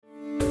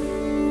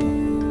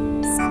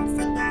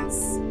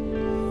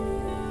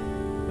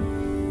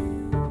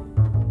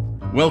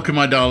Welcome,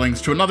 my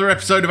darlings, to another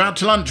episode of Out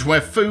to Lunch,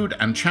 where food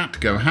and chat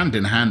go hand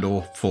in hand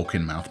or fork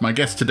in mouth. My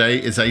guest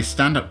today is a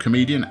stand-up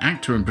comedian,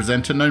 actor and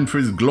presenter known for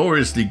his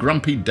gloriously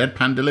grumpy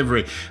deadpan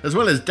delivery. As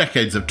well as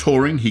decades of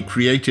touring, he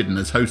created and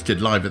has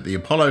hosted Live at the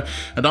Apollo,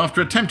 and after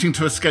attempting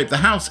to escape the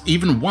house,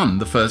 even won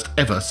the first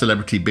ever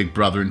Celebrity Big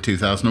Brother in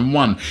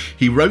 2001.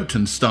 He wrote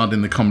and starred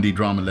in the comedy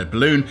drama Lead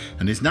Balloon,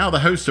 and is now the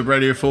host of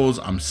Radio 4's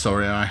I'm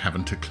Sorry I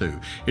Haven't a Clue.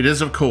 It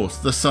is, of course,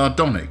 the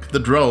sardonic, the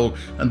droll,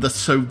 and the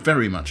so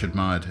very much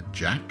admired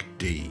Jack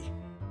Dee.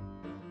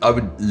 I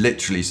would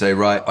literally say,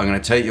 right, I'm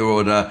going to take your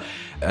order,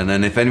 and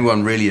then if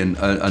anyone really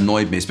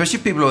annoyed me, especially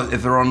if people,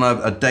 if they're on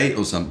a date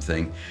or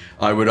something,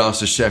 I would ask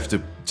the chef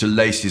to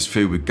lace his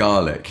food with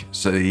garlic,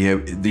 so the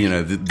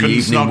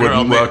evening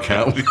wouldn't work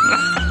out.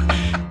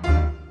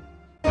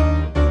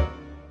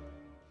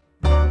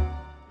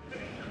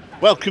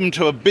 Welcome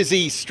to a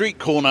busy street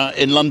corner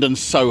in London,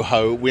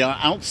 Soho. We are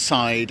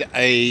outside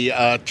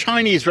a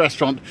Chinese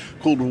restaurant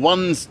called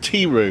One's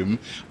Tea Room,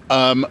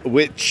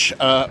 which,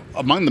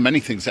 among the many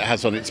things it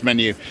has on its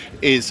menu,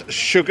 is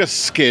sugar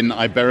skin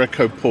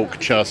Iberico pork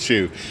char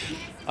siu.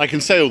 I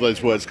can say all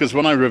those words because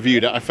when I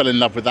reviewed it, I fell in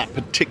love with that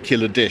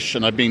particular dish,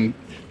 and I've been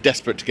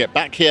desperate to get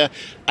back here,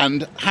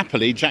 and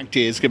happily Jack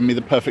Dee has given me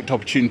the perfect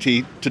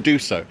opportunity to do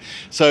so.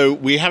 So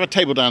we have a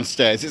table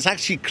downstairs. It's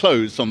actually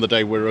closed on the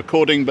day we're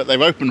recording, but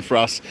they've opened for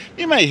us.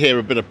 You may hear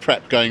a bit of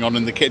prep going on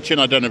in the kitchen.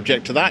 I don't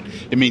object to that.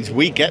 It means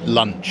we get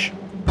lunch.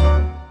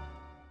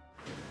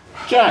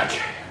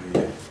 Jack.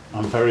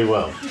 I'm very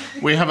well.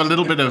 We have a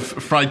little bit of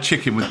fried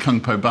chicken with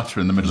kung po butter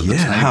in the middle of the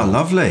table. Yeah, how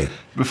lovely.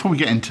 Before we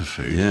get into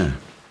food, Yeah.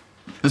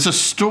 there's a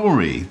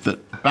story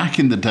that back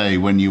in the day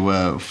when you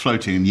were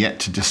floating and yet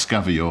to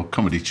discover your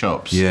comedy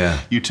chops,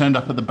 you turned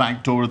up at the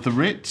back door of the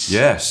Ritz.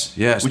 Yes,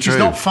 which true. is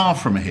not far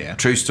from here.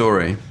 True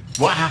story.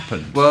 What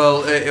happened?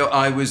 Well,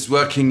 I was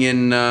working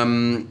in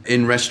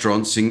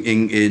restaurants in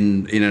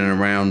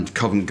and around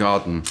Covent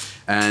Garden,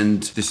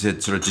 and this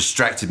had sort of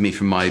distracted me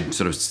from my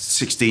sort of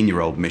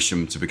 16-year-old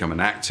mission to become an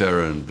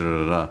actor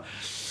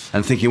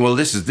and thinking, well,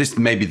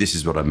 maybe this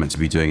is what I'm meant to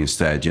be doing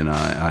instead. You know,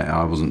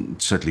 I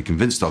wasn't certainly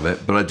convinced of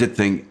it, but I did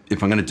think,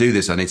 if I'm going to do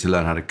this, I need to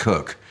learn how to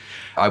cook.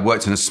 I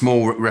worked in a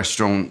small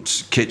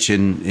restaurant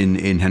kitchen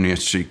in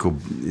Henrietta Street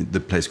the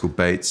place called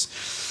Bates.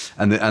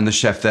 And the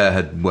chef there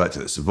had worked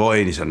at the Savoy,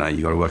 and he said, no,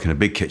 you got to work in a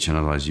big kitchen,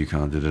 otherwise you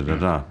can't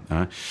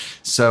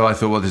So I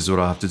thought, well, this is what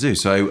I have to do.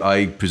 So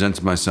I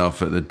presented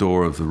myself at the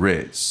door of the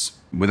Ritz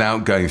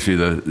without going through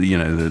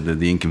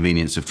the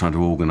inconvenience of trying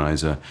to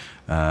organise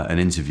an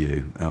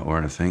interview or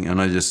anything.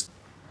 And I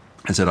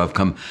said, I've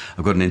got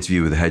an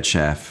interview with the head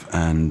chef,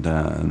 and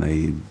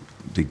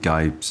the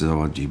guy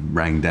said, you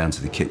rang down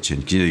to the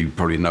kitchen. You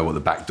probably know what the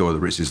back door of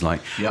the Ritz is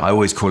like. Yep. I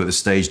always call it the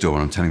stage door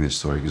when I'm telling this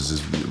story, which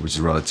is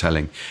rather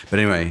telling. But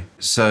anyway,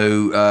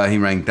 so he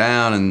rang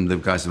down, and the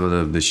guy said,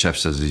 well, the chef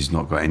says he's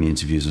not got any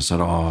interviews. I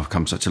said, I've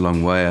come such a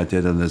long way. I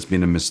did, and there's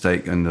been a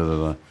mistake,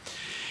 and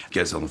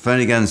Gets on the phone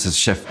again and says,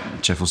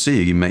 Chef will see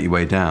you. You make your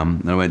way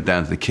down. And I went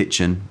down to the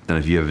kitchen. Don't know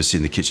if you've ever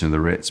seen the kitchen of the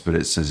Ritz, but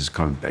it says it's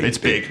kind of big. It's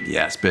big.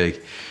 Yeah, it's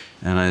big.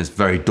 And it's a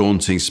very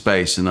daunting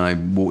space. And I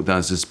walked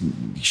down to this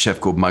chef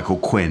called Michael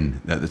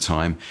Quinn at the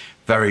time.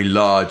 Very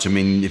large. I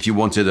mean, if you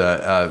wanted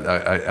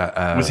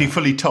Was he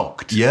fully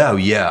tocked? Yeah.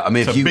 I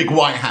mean, so big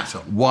white hat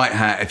on. White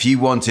hat. If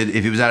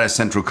it was at a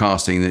central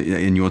casting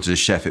and you wanted a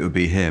chef, it would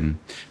be him.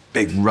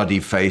 Big ruddy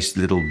face,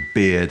 little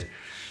beard.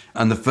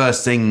 And the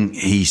first thing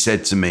he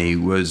said to me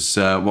was,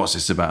 what's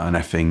this about an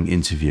effing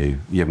interview?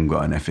 You haven't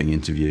got an effing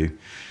interview.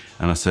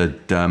 And I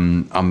said,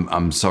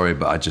 I'm sorry,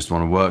 but I just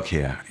want to work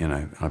here. You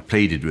know, I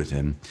pleaded with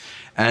him.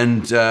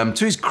 And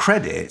to his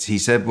credit, he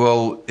said,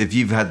 well, if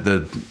you've had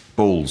the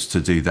balls to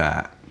do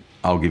that,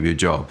 I'll give you a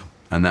job.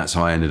 And that's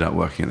how I ended up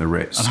working at the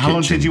Ritz. And how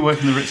long did you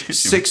work in the Ritz kitchen?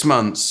 6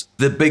 months.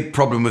 The big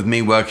problem with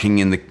me working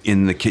in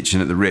the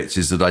kitchen at the Ritz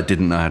is that I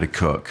didn't know how to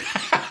cook.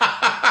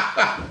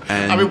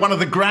 I mean, one of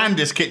the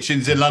grandest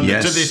kitchens in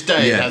London to this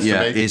day. Has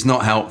to be. It's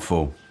not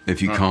helpful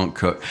if you can't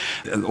cook.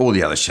 All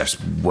the other chefs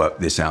worked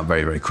this out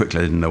very, very quickly.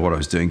 I didn't know what I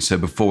was doing. So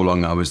before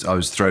long, I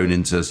was thrown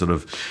into sort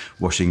of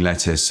washing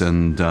lettuce,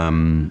 and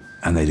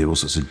they did all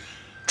sorts of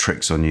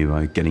tricks on you,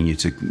 like getting you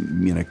to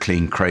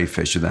clean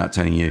crayfish without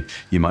telling you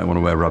might want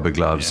to wear rubber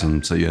gloves,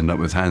 and so you end up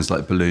with hands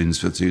like balloons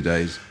for 2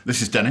 days.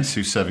 This is Dennis,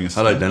 who's serving us.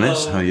 Hello,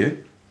 Dennis. How are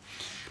you?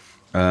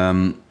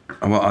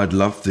 Well, I'd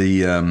love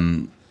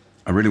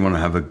I really want to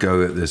have a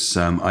go at this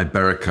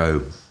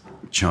Iberico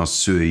char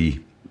siu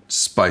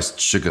spiced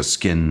sugar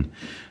skin,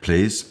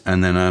 please.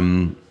 And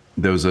then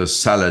there was a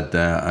salad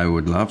there I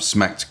would love,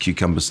 smacked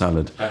cucumber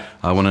salad.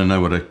 I want to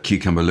know what a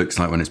cucumber looks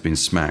like when it's been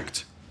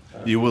smacked.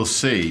 You will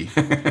see.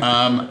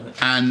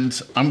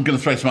 And I'm going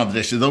to throw some other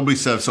dishes. They'll be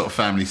served sort of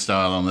family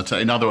style on the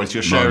table. In other words,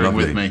 you're sharing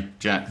with me,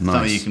 Jack. Nice.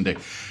 Something you can do.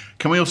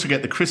 Can we also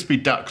get the crispy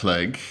duck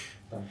leg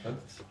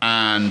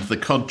and the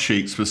cod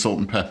cheeks with salt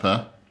and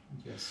pepper?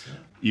 Yes, sir.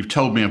 You've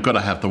told me I've got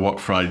to have the wok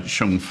fried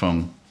shung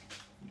fung.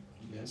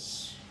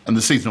 Yes. And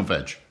the seasonal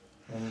veg.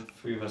 And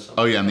 3 vessels.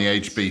 Oh yeah, and the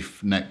aged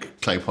beef neck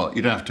clay pot.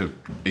 You don't have to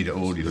eat it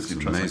all. You Looks just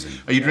trust me. amazing.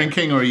 Are you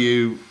drinking or are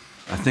you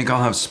I think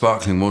I'll have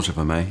sparkling water if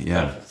I may.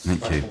 Yeah, Perfect. thank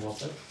you. Sparkling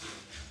water.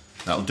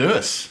 That'll do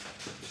us.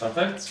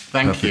 Perfect.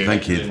 Thank Perfect, you.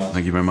 Thank you. very much.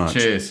 Thank you very much.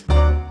 Cheers.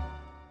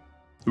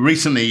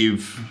 Recently,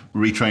 you've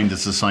retrained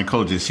as a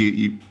psychologist.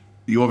 You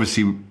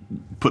obviously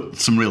put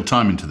some real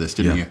time into this,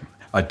 didn't you?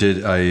 I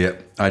did.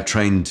 I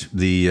trained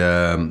with the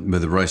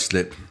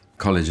Ruislip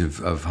College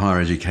of Higher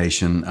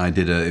Education.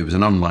 It was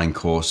an online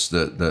course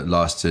that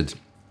lasted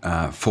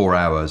 4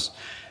 hours.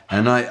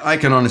 And I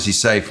can honestly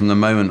say from the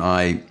moment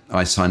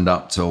I signed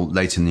up till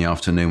late in the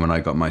afternoon when I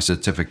got my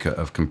certificate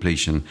of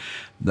completion,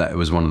 that it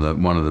was one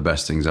of the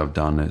best things I've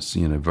done. It's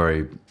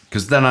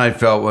because then I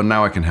felt, well,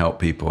 now I can help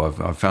people.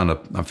 I found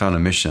a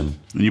mission.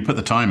 And you put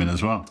the time in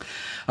as well.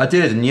 I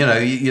did, and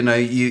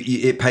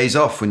it pays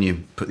off when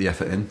you put the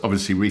effort in.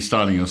 Obviously,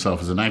 restyling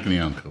yourself as an agony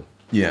uncle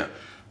Yeah,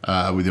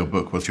 with your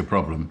book, What's Your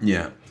Problem?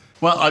 yeah.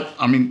 Well,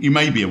 I mean, you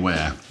may be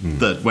aware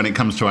that when it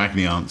comes to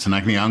agony aunts and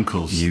agony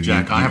uncles,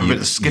 Jack, I have a bit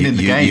of skin in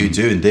the game. You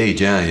do indeed,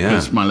 yeah.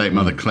 Because my late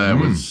mother Claire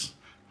was,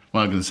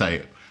 well, I'm going to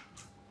say,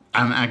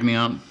 an agony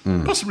aunt,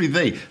 possibly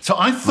the. So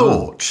I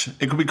thought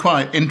it could be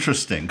quite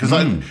interesting because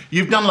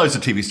you've done loads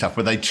of TV stuff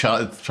where they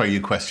throw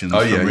you questions. Oh,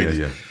 from yeah, readers.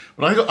 yeah.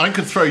 But I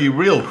could throw you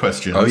real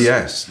questions. Oh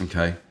yes,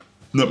 okay.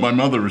 That my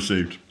mother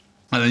received,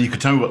 and then you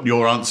could tell me what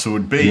your answer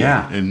would be.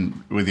 Yeah.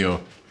 With your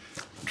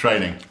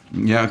training.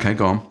 Yeah, okay,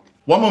 go on.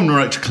 One woman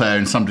wrote to Claire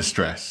in some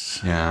distress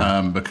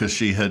because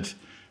she had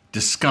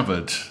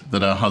discovered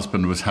that her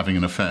husband was having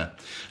an affair.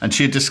 And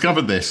she had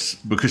discovered this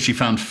because she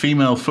found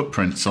female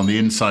footprints on the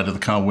inside of the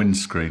car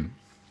windscreen.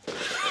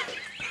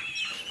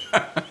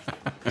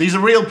 These are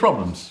real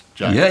problems,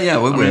 Jack. Yeah,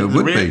 it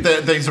would be.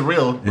 These are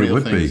real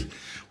would things. be.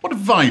 What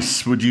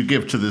advice would you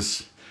give to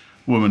this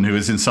woman who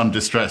is in some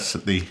distress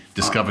at the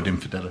discovered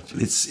infidelity?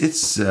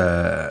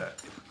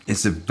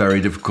 It's a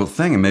very difficult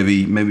thing, and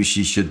maybe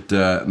she should.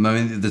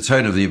 The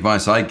tone of the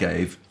advice I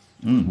gave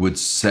would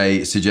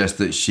suggest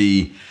that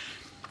she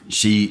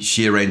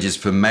arranges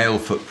for male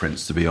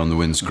footprints to be on the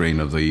windscreen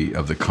of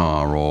the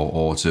car,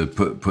 or to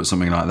put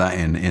something like that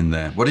in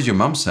there. What did your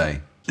mum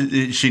say?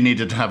 She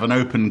needed to have an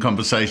open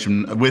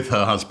conversation with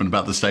her husband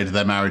about the state of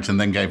their marriage, and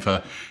then gave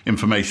her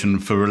information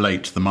for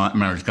Relate, the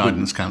Marriage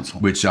Guidance Council.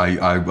 Which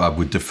I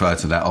would defer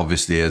to that,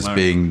 obviously, as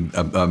being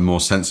a more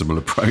sensible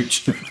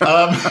approach.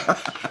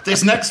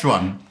 This next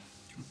one,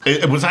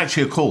 it was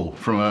actually a call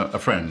from a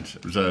friend.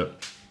 It was a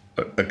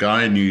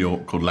guy in New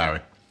York called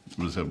Larry. It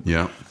was a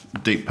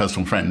deep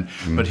personal friend,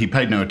 but he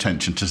paid no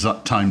attention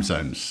to time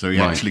zones, so he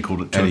actually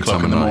called at 2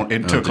 o'clock in the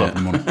morning. 2 o'clock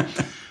in the morning,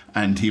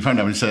 and he phoned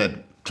up and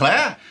said,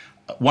 "Claire,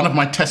 one of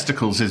my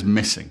testicles is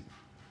missing."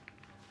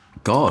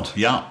 God.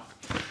 Yeah.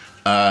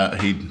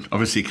 He'd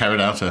obviously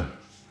carried out a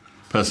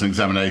personal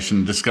examination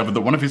and discovered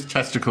that one of his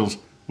testicles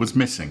was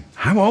missing.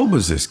 How old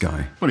was this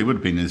guy? Well, he would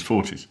have been in his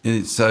 40s.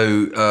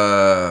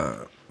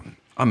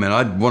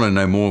 I'd want to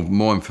know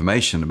more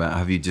information about.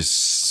 Have you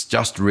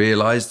just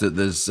realised that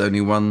there's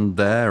only one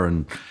there,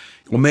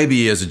 or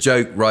maybe as a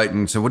joke,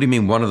 writing? So, what do you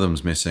mean one of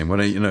them's missing? What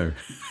do you know?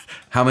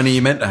 How many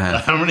you meant to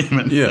have? How many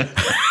men? Yeah.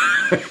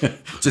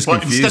 Just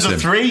What, confuse instead him.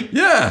 of 3?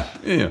 Yeah.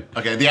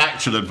 Okay, the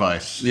actual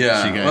advice she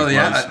Yeah. gave Well,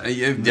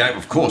 was...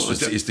 of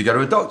course, is to go to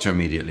a doctor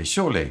immediately.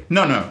 Surely.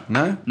 No?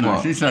 No?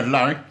 What? She said,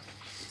 "Larry,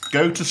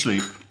 go to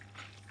sleep.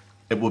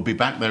 It will be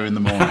back there in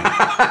the morning."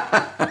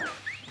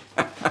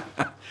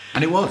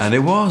 And it was. And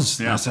it was.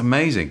 Yeah. That's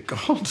amazing.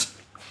 God,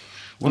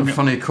 what a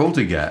funny call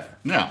to get.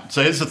 Yeah,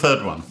 so here's the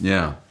third one.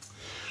 Yeah.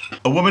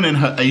 A woman in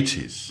her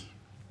 80s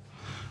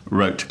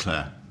wrote to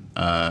Claire.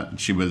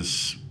 She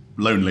was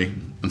lonely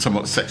and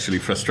somewhat sexually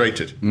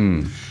frustrated.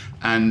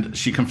 And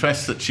she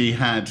confessed that she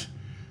had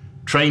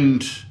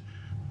trained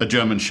a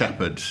German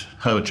Shepherd,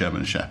 her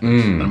German Shepherd.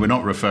 And we're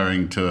not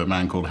referring to a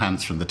man called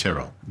Hans from the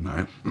Tyrol.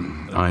 No,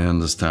 I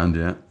understand.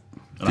 Yeah.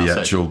 An The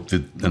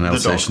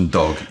Alsatian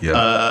dog.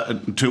 Yeah.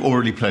 To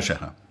orally pleasure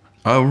her.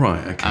 Oh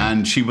right. Okay.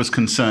 And she was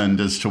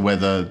concerned as to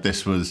whether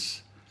this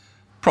was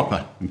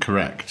proper and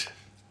correct.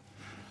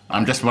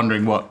 I'm just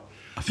wondering what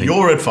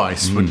your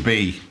advice would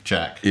be,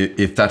 Jack.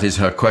 If that is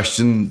her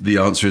question, the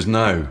answer is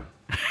no.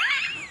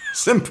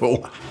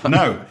 Simple.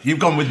 No, you've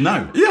gone with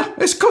no. Yeah,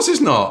 of course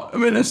it's not. I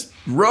mean, it's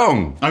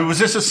wrong. I mean, was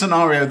this a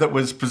scenario that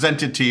was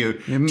presented to you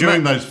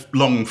during those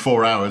long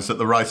 4 hours at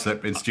the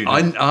Ruislip Institute?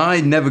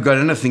 I never got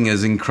anything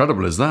as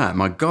incredible as that.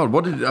 My God,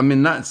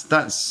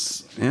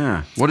 that's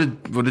yeah. What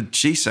did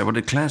she say? What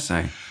did Claire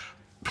say?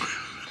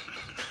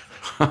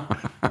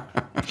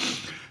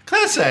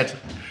 Claire said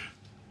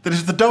that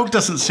if the dog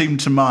doesn't seem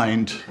to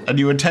mind and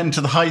you attend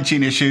to the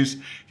hygiene issues,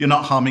 you're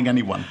not harming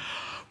anyone.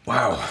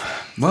 Wow.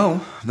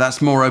 Well,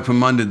 that's more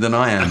open-minded than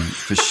I am,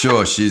 for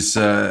sure. She's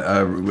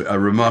a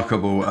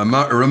remarkable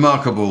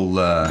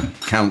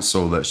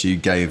counsel that she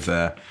gave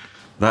there.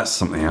 That's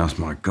something else,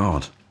 my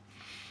God.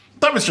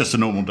 That was just a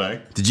normal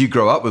day. Did you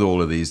grow up with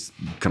all of these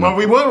Well,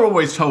 we were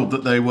always told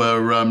that they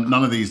were,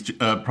 none of these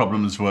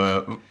problems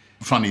were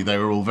funny. They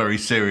were all very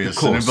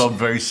serious and involved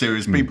very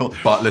serious people.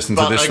 But listen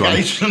to this one.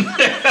 one.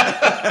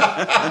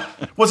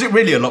 Was it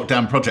really a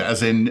lockdown project,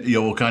 as in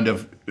you're kind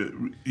of,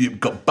 you've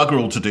got bugger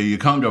all to do, you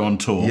can't go on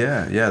tour?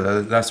 Yeah,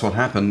 that's what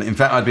happened. In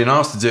fact, I'd been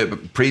asked to do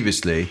it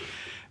previously,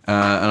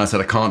 and I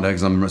said I can't do it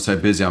because I'm so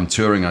busy, I'm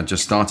touring, I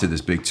just started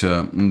this big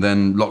tour, and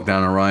then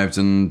lockdown arrived,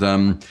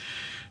 and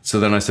so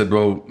then I said,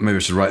 well, maybe I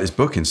should write this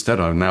book instead.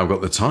 I've now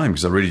got the time,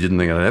 because I really didn't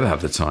think I'd ever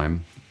have the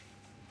time.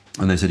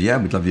 And they said, yeah,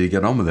 we'd love you to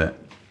get on with it.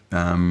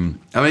 I mean,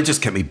 it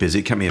just kept me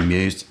busy, kept me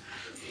amused.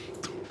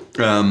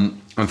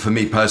 And for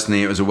me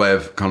personally, it was a way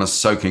of kind of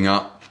soaking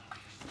up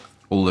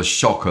all the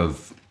shock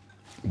of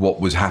what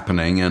was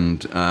happening,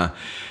 and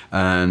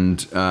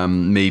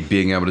me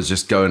being able to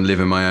just go and live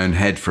in my own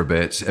head for a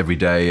bit every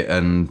day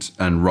and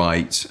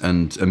write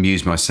and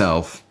amuse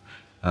myself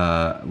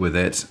with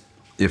it,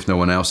 if no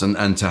one else,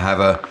 and to have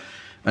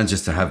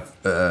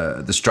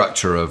the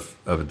structure of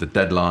the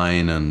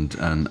deadline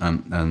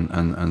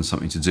and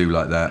something to do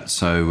like that.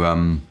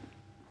 So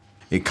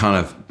it kind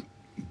of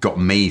got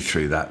me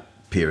through that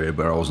period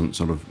where I wasn't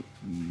sort of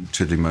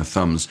twiddling my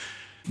thumbs.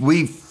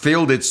 We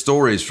fielded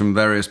stories from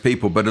various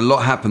people, but a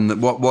lot happened that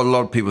what a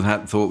lot of people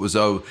had thought was,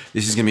 oh,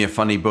 this is going to be a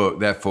funny book,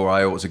 therefore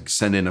I ought to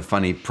send in a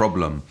funny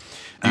problem.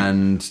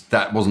 And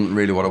that wasn't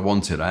really what I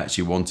wanted. I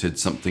actually wanted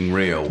something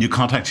real. You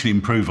can't actually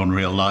improve on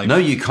real life. No,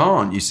 you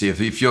can't. You see,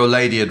 if your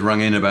lady had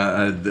rung in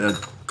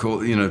about,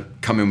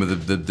 coming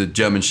with the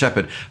German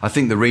Shepherd, I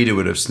think the reader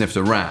would have sniffed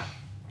a rat,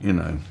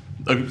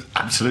 Oh,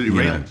 absolutely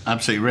real. know.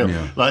 Absolutely real.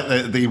 Yeah.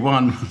 Like the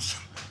one,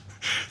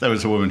 there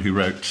was a woman who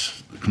wrote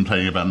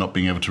complaining about not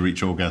being able to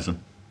reach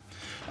orgasm.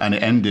 And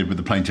it ended with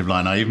the plaintive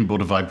line, I even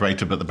bought a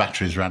vibrator, but the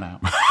batteries ran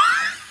out.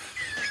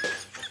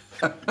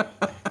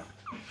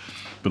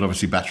 But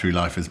obviously battery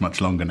life is much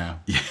longer now.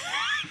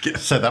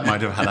 So that might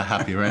have had a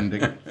happier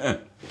ending.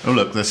 Oh,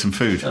 look, there's some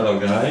food. Hello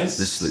guys.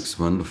 This looks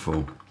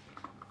wonderful.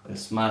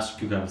 Smashed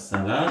cucumber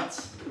salad.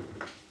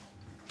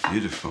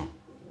 Beautiful.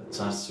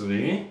 Char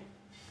siu.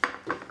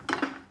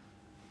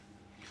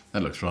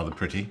 That looks rather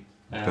pretty.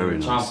 And Very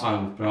nice.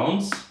 champagne with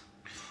prawns.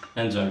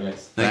 Enjoy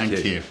guys.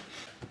 Thank you.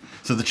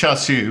 So the char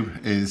siu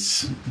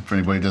is, for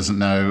anybody who doesn't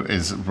know,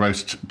 is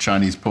roast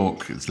Chinese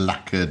pork. It's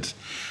lacquered,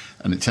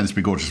 and it tends to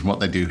be gorgeous. And what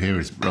they do here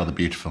is rather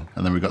beautiful.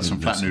 And then we've got some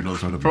fat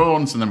noodles with the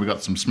prawns, and then we've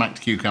got some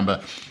smacked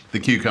cucumber. The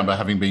cucumber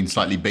having been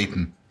slightly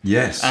beaten.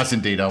 Yes. As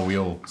indeed are we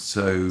all.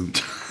 So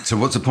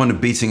what's the point of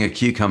beating a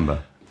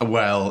cucumber?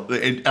 Well,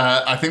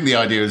 I think the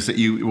idea is that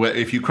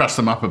if you crush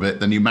them up a bit,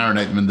 then you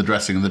marinate them in the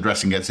dressing, and the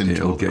dressing gets into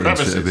It'll all the get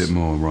crevices. into it a bit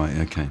more, right?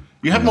 Okay.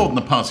 You have more than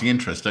a passing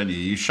interest, don't you?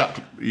 You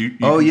shut.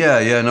 Oh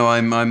yeah. No, I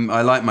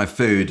like my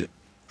food.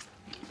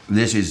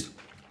 This is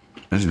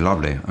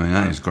lovely. I mean,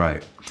 that is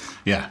great.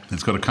 Yeah,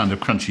 it's got a kind of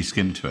crunchy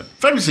skin to it.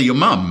 Famously, your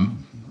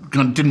mum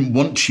kind of didn't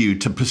want you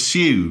to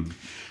pursue.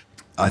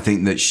 I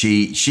think that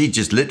she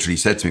just literally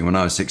said to me when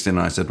I was 16,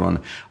 I said, "Ron,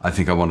 I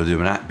think I want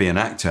to be an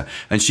actor."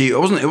 And it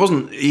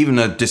wasn't even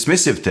a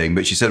dismissive thing,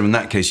 but she said, well, in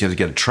that case, you have to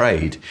get a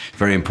trade.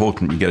 Very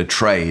important, you get a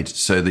trade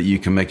so that you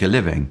can make a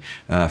living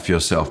for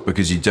yourself,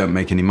 because you don't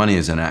make any money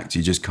as an actor,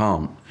 you just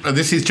can't.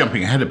 This is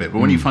jumping ahead a bit, but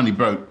when you finally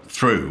broke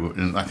through,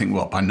 and I think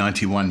by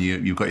 91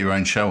 you got your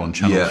own show on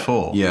Channel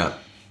 4. Yeah.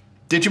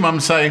 Did your mum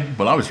say,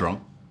 "Well, I was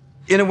wrong"?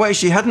 In a way,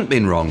 she hadn't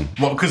been wrong.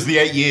 Well, because the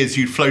 8 years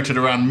you'd floated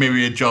around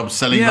myriad jobs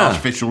selling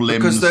artificial limbs.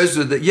 Because those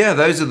are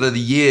the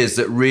years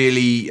that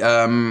really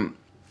kind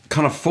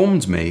of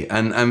formed me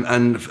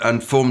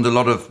and formed a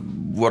lot of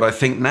what I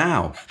think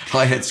now.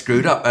 I had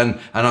screwed up and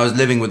I was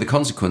living with the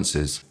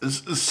consequences.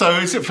 So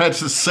is it fair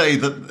to say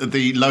that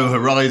the Low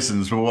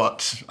Horizons were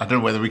what, I don't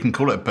know whether we can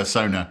call it a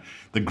persona,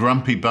 the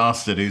grumpy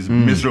bastard who's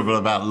miserable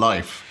about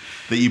life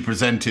that you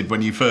presented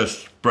when you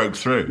first broke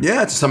through?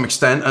 Yeah, to some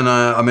extent. And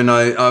I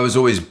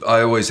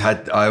always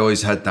had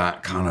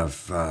that kind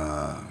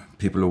of,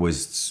 people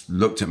always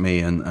looked at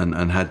me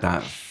and had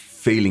that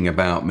feeling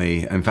about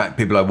me. In fact,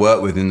 people I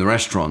work with in the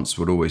restaurants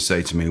would always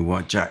say to me,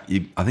 "Well, Jack,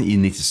 I think you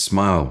need to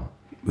smile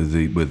with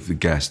the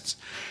guests."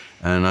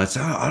 And I'd say,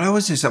 I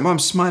always say, well, I'm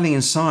smiling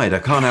inside. I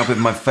can't help it.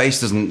 My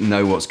face doesn't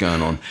know what's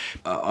going on.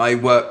 I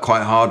work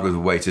quite hard with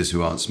waiters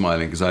who aren't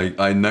smiling because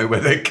I know where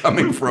they're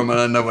coming from and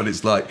I know what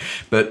it's like.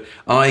 But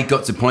I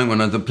got to a point when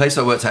the place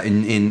I worked at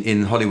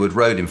in Hollywood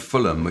Road in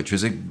Fulham, which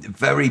was a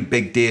very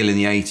big deal in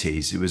the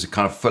 80s. It was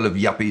kind of full of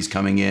yuppies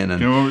coming in.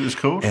 And, Do you know what it was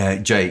called?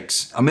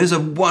 Jake's. I mean, it was a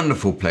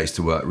wonderful place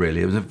to work, really.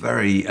 It was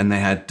and they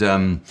had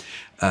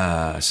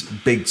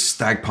big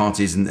stag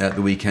parties at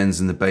the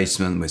weekends in the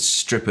basement with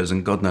strippers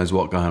and God knows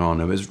what going on.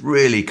 It was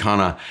really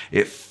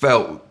it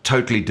felt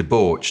totally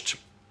debauched.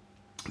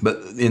 But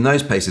in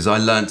those places, I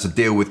learned to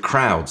deal with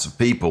crowds of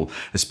people,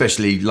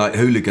 especially like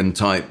hooligan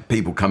type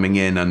people coming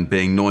in and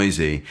being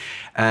noisy,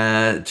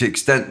 to the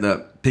extent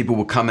that people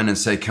would come in and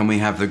say, "Can we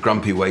have the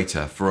grumpy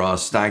waiter for our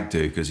stag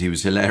do?" Because he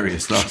was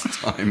hilarious last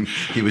time.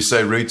 He was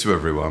so rude to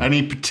everyone.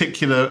 Any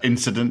particular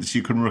incidents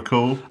you can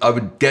recall? I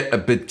would get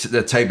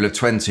a table of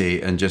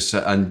 20 and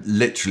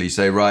literally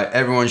say, "Right,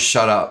 everyone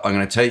shut up. I'm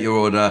going to take your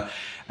order.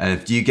 And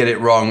if you get it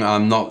wrong,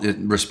 I'm not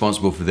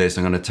responsible for this.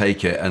 I'm going to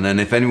take it." And then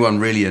if anyone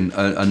really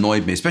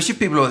annoyed me, especially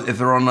if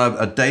they're on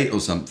a date or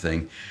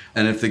something,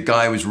 and if the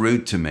guy was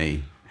rude to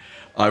me,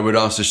 I would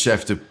ask the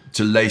chef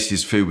to lace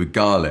his food with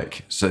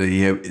garlic, so the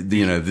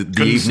evening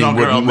snog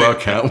wouldn't around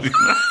work out.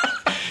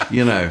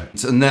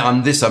 So now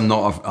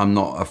I'm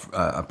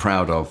not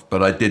proud of,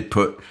 but I did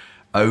put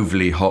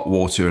overly hot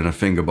water in a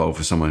finger bowl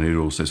for someone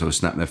who'd also sort of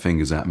snapped their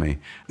fingers at me.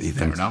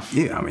 Fair enough.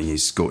 Yeah, I mean, he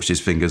scorched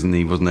his fingers and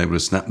he wasn't able to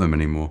snap them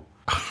anymore.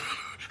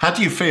 How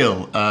do you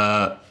feel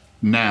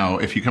now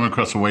if you come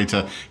across a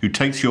waiter who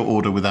takes your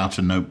order without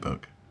a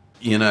notebook?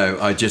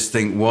 I just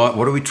think, what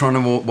are we trying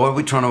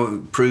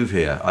to prove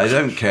here? I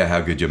don't care how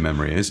good your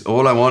memory is.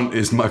 All I want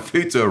is my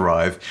food to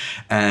arrive,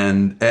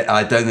 and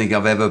I don't think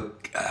I've ever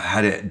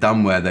had it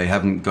done where they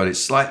haven't got it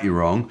slightly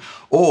wrong,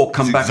 or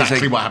come back and say,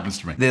 exactly what happens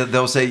to me.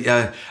 They'll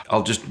say,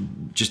 I'll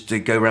just to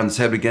go around the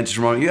table again, just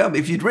remind you,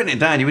 if you'd written it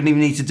down, you wouldn't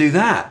even need to do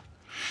that.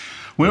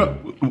 We're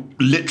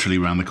literally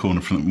around the corner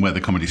from where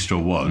the Comedy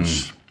Store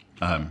was.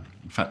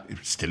 In fact, it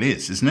still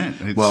is, isn't it?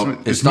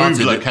 It's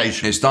moved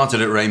location. It started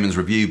at Raymond's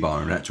Review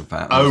Bar, in actual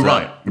fact.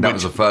 Right. That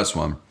was the first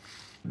one.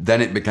 Then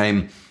it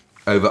became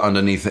over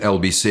underneath the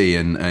LBC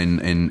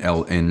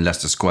in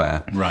Leicester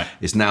Square. Right.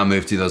 It's now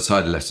moved to the other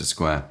side of Leicester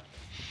Square.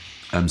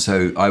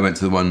 So I went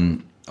to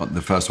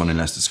the first one in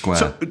Leicester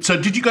Square.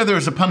 So did you go there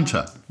as a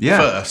punter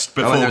first,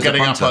 before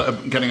getting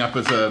up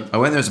as a... I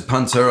went there as a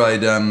punter.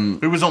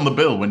 Who was on the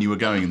bill when you were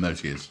going in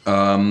those years?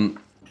 On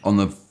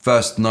the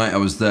first night I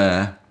was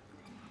there,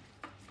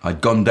 I'd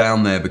gone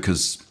down there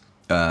because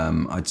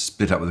I'd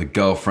split up with a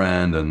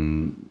girlfriend,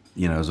 and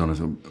I was on a...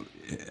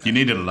 You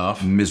needed a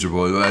laugh.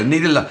 Miserable. I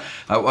needed a laugh.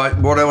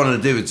 What I wanted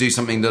to do was do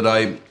something that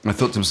I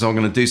thought to myself, I'm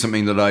going to do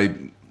something that I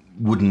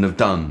wouldn't have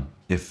done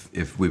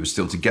if we were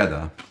still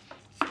together.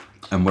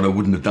 And what I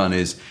wouldn't have done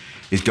is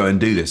go and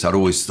do this. I'd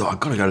always thought, I've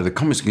got to go to the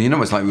comedy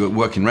school. It's like we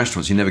work in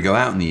restaurants, you never go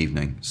out in the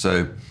evening.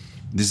 So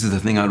this is the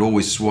thing I'd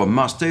always swore, I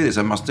must do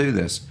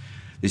this.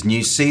 This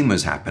new scene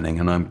was happening,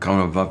 and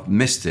I've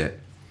missed it.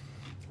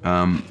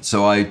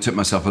 So I took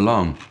myself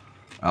along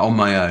on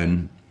my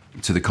own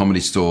to the Comedy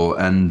Store,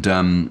 and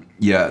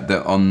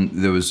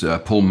there was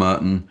Paul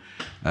Merton,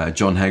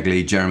 John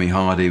Hegley, Jeremy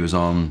Hardy was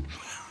on.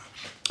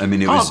 I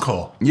mean, it was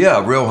hardcore.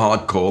 Yeah, real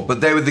hardcore.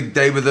 But they were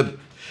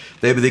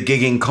the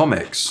gigging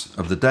comics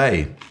of the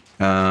day,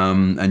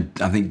 and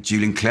I think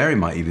Julian Clary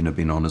might even have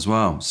been on as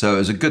well. So it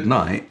was a good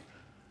night.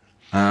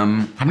 How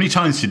many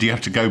times did you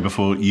have to go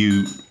before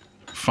you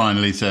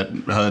finally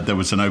heard there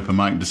was an open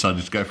mic and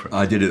decided to go for it?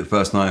 I did it the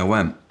first night I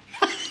went.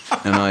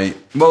 And I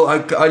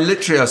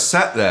literally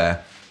sat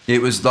there.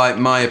 It was like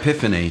my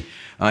epiphany.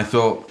 I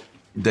thought,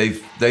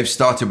 they've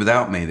started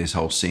without me, this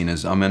whole scene.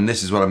 This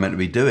is what I'm meant to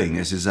be doing.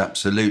 This is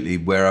absolutely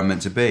where I'm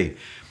meant to be.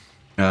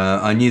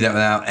 I knew that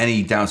without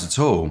any doubt at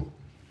all.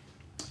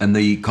 And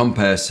the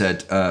compere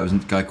said, it was a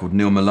guy called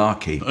Neil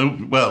Malarkey. Oh,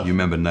 well. You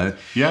remember, no?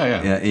 Yeah.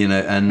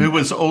 And who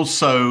was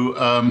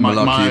also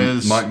Mike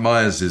Myers. Mike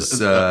Myers'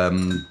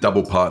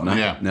 double partner.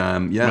 Yeah.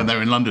 When they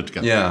were in London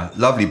together. Yeah,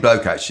 lovely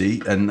bloke,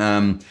 actually.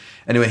 And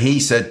anyway, he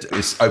said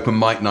it's open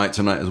mic night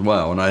tonight as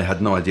well. And I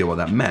had no idea what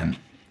that meant.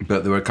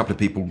 But there were a couple of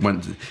people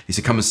he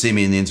said, come and see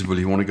me in the interval if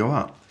you want to go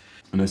up.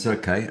 And I said,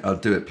 okay, I'll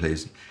do it,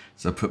 please.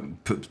 So I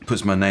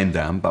puts my name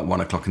down. About 1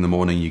 o'clock in the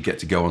morning, you get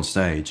to go on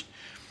stage.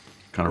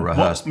 Kind of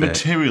rehearsed What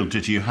material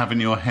did you have in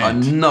your head?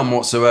 None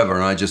whatsoever.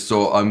 And I just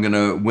thought, I'm going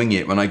to wing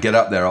it. When I get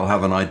up there, I'll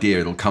have an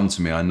idea. It'll come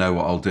to me. I know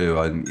what I'll do.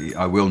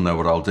 I will know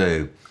what I'll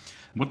do.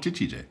 What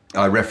did you do?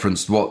 I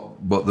referenced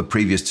what the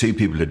previous two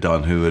people had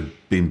done who had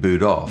been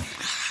booed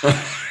off.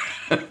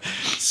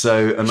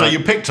 So you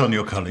picked on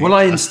your colleague? Well,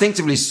 I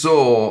instinctively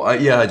saw.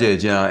 I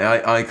did. Yeah,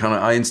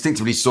 I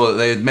instinctively saw that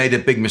they had made a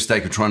big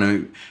mistake of trying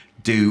to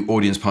do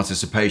audience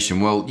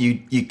participation. Well,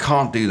 you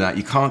can't do that.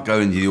 You can't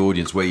go into the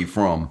audience where you're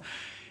from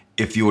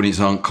if the audience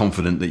aren't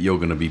confident that you're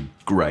going to be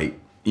great.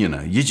 You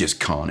just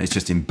can't. It's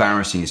just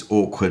embarrassing. It's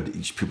awkward.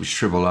 People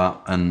shrivel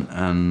up,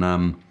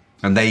 and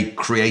they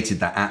created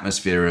that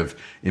atmosphere of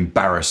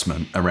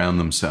embarrassment around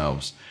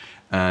themselves.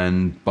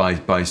 And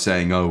by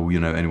saying,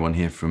 anyone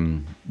here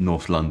from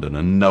North London,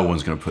 and no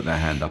one's going to put their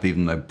hand up,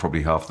 even though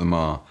probably half of them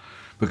are,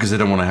 because they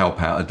don't want to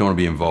help out, they don't want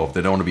to be involved,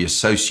 they don't want to be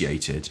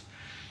associated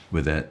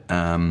with it.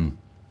 And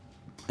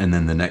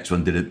then the next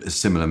one did a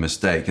similar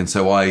mistake. And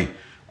so I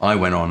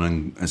went on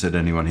and said,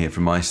 anyone here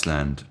from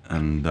Iceland?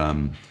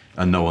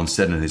 And no one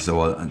said anything.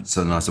 So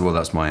then I said, well,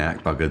 that's my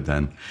act, buggered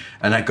then.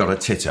 And that got a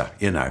titter,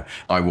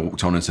 I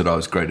walked on and said,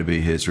 it's great to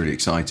be here, it's really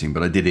exciting.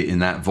 But I did it in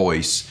that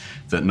voice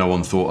that no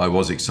one thought I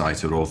was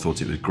excited or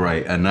thought it was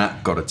great. And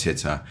that got a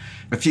titter.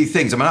 A few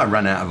things, I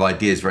ran out of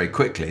ideas very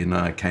quickly and then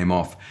I came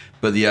off.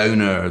 But the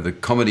owner of the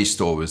Comedy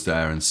Store was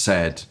there and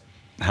said,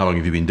 how long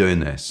have you been doing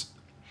this?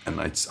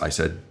 And I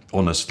said,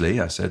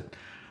 honestly,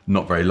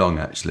 not very long,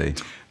 actually.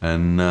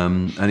 And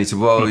he said,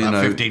 well,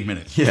 about 15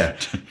 minutes. Yeah.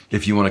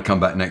 If you want to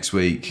come back next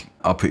week,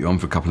 I'll put you on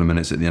for a couple of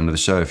minutes at the end of the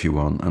show if you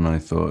want. And I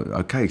thought,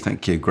 okay,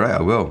 thank you. Great,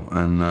 I will.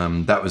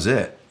 And that was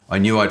it. I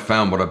knew I'd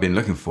found what I'd been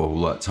looking for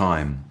all that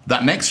time.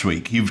 That next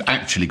week, you've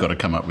actually got to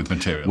come up with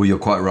material. Well, you're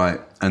quite right.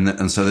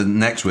 And so the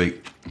next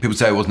week, people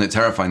say, wasn't it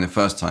terrifying the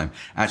first time?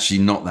 Actually,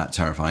 not that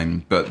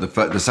terrifying. But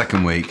the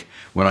second week,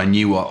 when I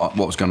knew what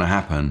was going to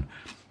happen,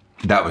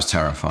 That was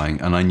terrifying.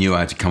 And I knew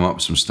I had to come up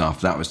with some stuff.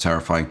 That was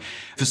terrifying.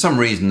 For some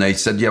reason, they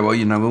said, yeah,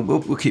 well,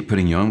 we'll keep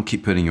putting you on,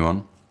 keep putting you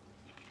on.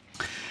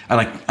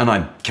 And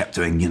I kept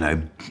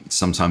doing,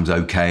 sometimes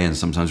okay and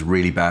sometimes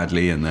really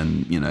badly. And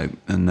then,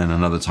 and then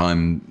another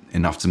time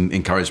enough to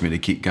encourage me to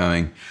keep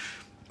going.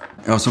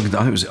 I was talking to,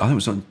 I think it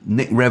was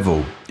Nick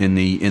Revel in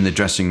the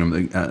dressing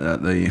room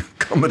at the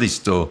Comedy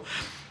Store.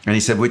 And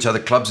he said, which other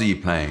clubs are you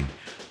playing?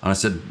 And I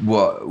said,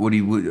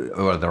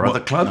 are there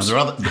other clubs?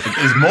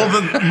 Is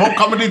more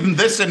comedy than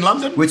this in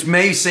London? Which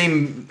may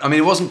seem,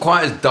 it wasn't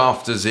quite as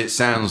daft as it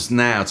sounds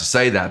now to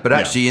say that, but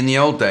actually in the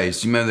old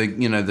days, you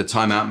remember the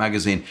Time Out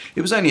magazine,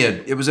 it was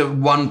a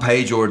 1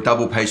 page or a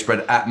double page spread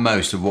at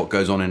most of what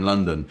goes on in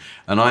London.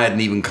 And I hadn't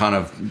even kind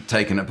of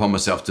taken it upon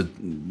myself to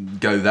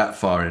go that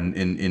far in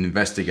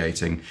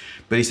investigating.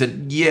 But he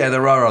said, yeah,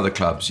 there are other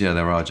clubs. Yeah,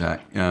 there are,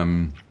 Jack.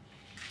 And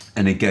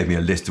he gave me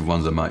a list of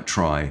ones I might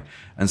try.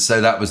 And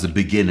so that was the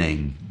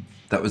beginning.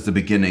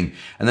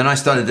 And then I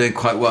started doing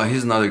quite well.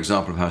 Here's another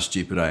example of how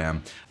stupid I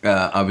am.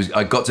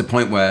 I got to a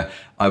point where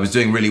I was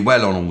doing really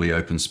well on all the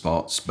open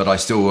spots, but I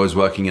still was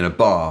working in a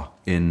bar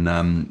in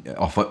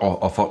off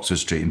Oxford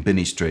Street, in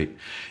Binney Street,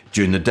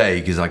 during the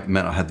day, because I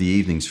had the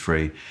evenings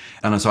free.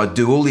 And so I'd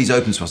do all these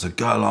open spots. I'd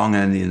go along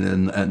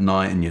and at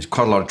night, and there's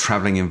quite a lot of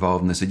traveling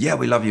involved. And they said, yeah,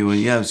 we love you.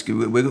 Yeah,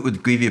 we'll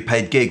give you a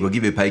paid gig. We'll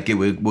give you a paid gig.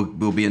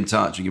 We'll be in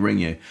touch. We can ring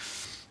you.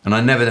 And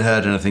I never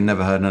heard anything.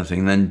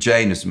 And then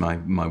Jane is my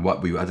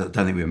wife. I don't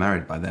think we were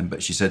married by then,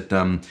 but she said,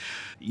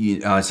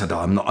 I said,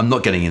 I'm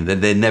not getting in.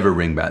 They never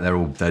ring back.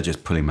 They're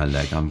just pulling my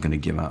leg. I'm going to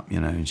give up,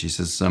 And she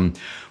says, do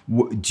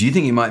you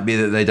think it might be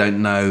that they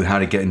don't know how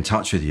to get in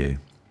touch with you?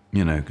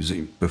 Because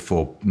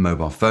before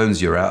mobile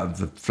phones, you're out of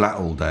the flat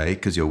all day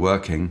because you're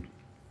working.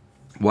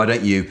 Why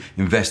don't you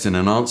invest in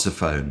an answer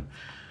phone?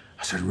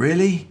 I said,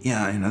 really?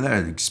 Yeah, they're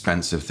an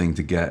expensive thing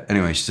to get.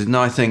 Anyway, she said,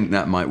 no, I think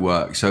that might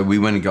work. So we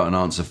went and got an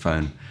answer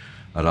phone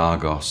at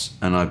Argos,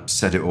 and I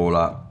set it all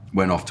up,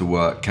 went off to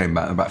work, came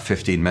back with about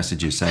 15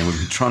 messages saying, we've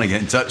been trying to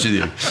get in touch with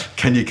you.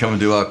 Can you come and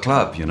do our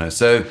club?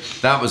 So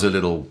that was a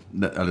little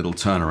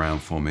turnaround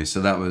for me. So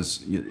that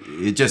was,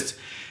 it just,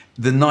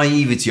 the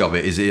naivety of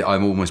it is,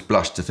 I'm almost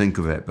blushed to think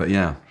of it, but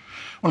yeah.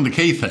 One of the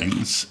key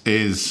things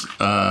is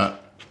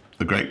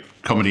the great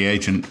comedy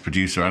agent,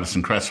 producer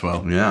Addison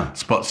Cresswell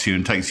spots you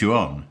and takes you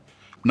on.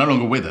 No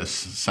longer with us,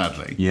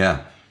 sadly.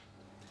 Yeah.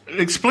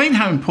 Explain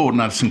how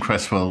important Addison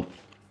Cresswell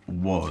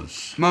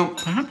was. Well,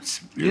 perhaps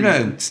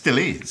still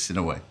is in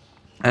a way,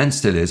 and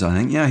still is. I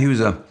think. Yeah, he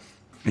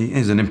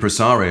is an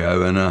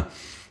impresario and a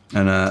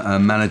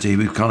manager. He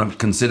was kind of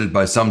considered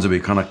by some to be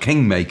kind of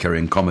kingmaker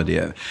in comedy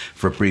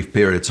for a brief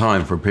period of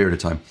time.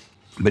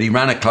 But he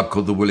ran a club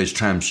called the Woolwich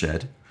Tram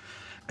Shed.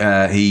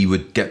 He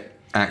would get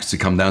acts to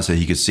come down so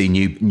he could see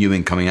new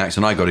incoming acts,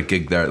 and I got a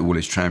gig there at the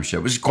Woolwich Tram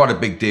Shed, which is quite a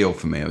big deal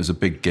for me. It was a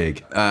big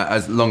gig.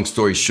 As long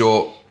story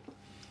short,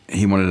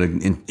 he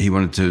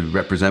wanted to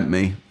represent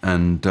me,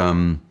 and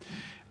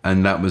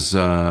that was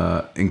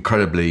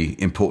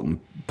incredibly important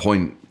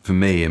point for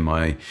me in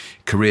my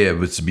career,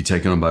 was to be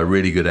taken on by a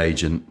really good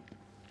agent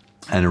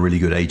and a really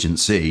good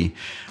agency,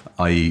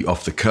 i.e.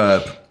 Off the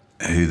Curb,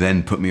 who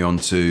then put me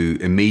onto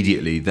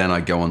immediately. Then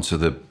I go onto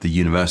the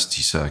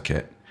university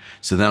circuit,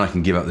 so then I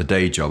can give up the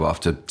day job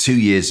after 2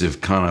 years of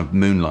kind of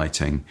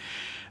moonlighting.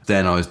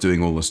 Then I was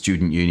doing all the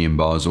student union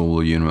bars, all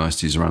the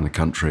universities around the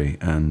country,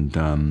 and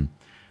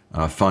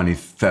I finally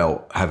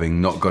felt,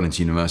 having not gone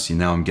into university,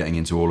 now I'm getting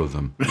into all of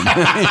them.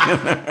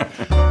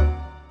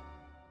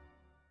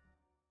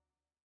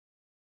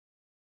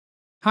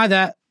 Hi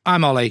there,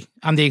 I'm Ollie.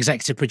 I'm the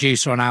executive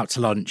producer on Out to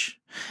Lunch,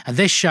 and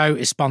this show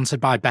is sponsored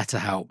by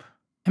BetterHelp.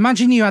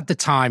 Imagine you had the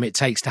time it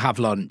takes to have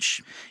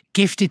lunch,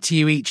 gifted to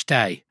you each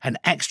day, an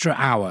extra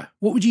hour.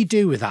 What would you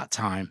do with that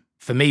time?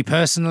 For me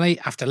personally,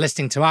 after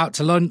listening to Out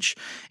to Lunch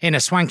in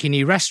a swanky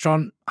new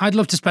restaurant, I'd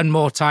love to spend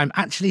more time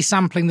actually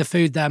sampling the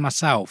food there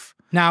myself.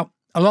 Now,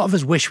 a lot of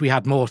us wish we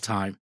had more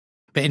time,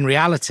 but in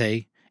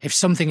reality, if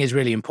something is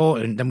really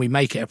important, then we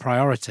make it a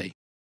priority.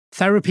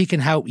 Therapy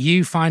can help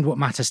you find what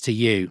matters to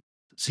you,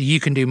 so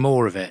you can do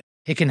more of it.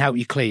 It can help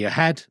you clear your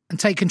head and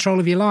take control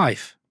of your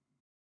life.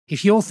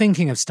 If you're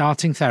thinking of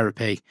starting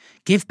therapy,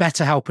 give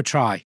BetterHelp a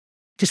try.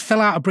 Just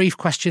fill out a brief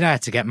questionnaire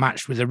to get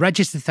matched with a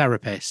registered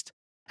therapist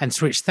and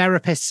switch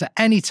therapists at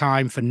any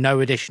time for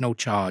no additional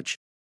charge.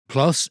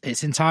 Plus,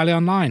 it's entirely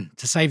online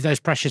to save those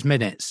precious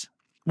minutes.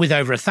 With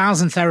over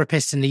 1,000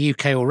 therapists in the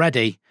UK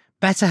already,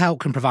 BetterHelp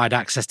can provide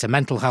access to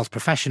mental health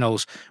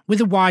professionals with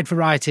a wide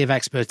variety of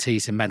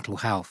expertise in mental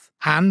health.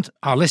 And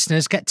our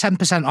listeners get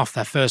 10% off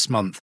their first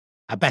month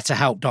at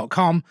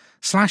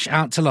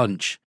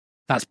betterhelp.com/outtolunch.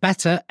 That's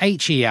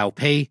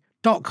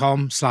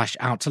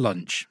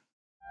betterhelp.com/outtolunch.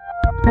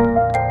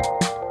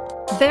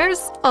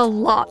 There's a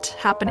lot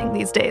happening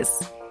these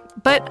days,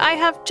 but I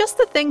have just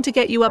the thing to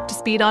get you up to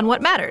speed on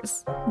what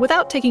matters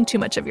without taking too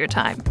much of your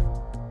time.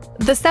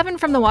 The 7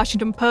 from the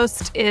Washington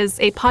Post is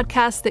a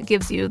podcast that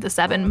gives you the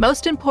 7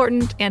 most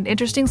important and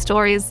interesting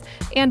stories,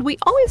 and we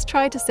always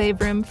try to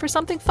save room for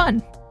something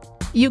fun.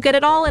 You get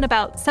it all in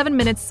about 7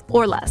 minutes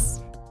or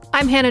less.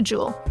 I'm Hannah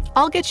Jewell.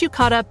 I'll get you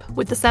caught up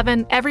with The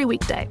 7 every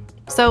weekday.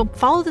 So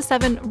follow The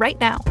 7 right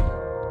now.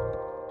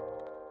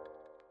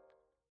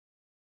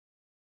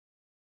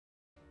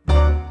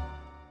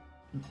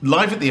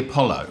 Live at the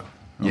Apollo.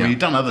 I mean, you've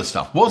done other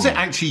stuff. Was it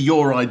actually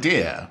your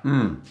idea?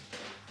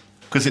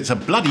 Because it's a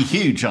bloody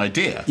huge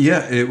idea.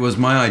 Yeah, it was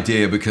my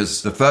idea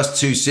because the first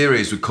 2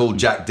 series were called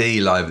Jack D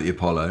Live at the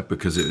Apollo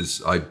because it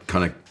was, I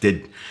kind of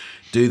did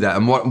do that.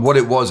 And what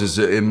it was is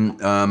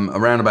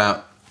around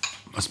about,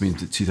 must have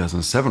been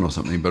 2007 or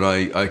something, but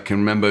I can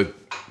remember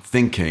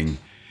thinking,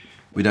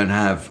 we don't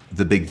have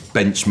the big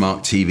benchmark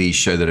TV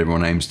show that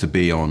everyone aims to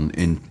be on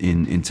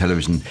in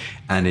television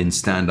and in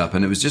stand-up.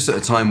 And it was just at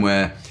a time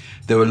where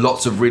there were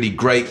lots of really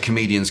great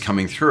comedians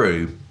coming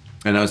through.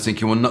 And I was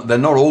thinking, well, they're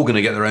not all going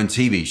to get their own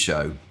TV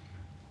show.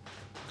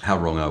 How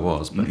wrong I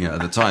was, but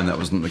at the time that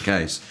wasn't the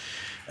case.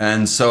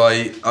 And so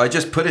I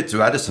just put it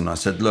to Addison. I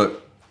said,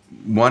 look,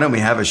 why don't we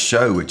have a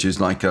show which is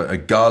like a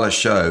gala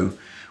show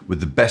with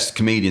the best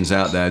comedians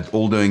out there,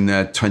 all doing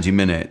their 20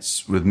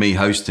 minutes with me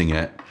hosting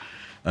it.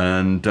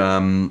 And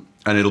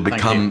it'll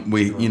become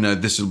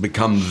this will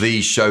become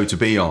the show to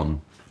be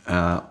on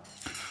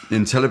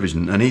in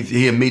television. And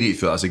he immediately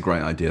thought that's a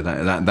great idea.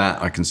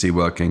 That I can see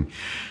working.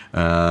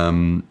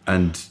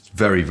 And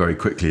very, very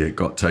quickly it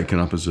got taken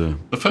up as a...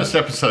 The first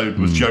episode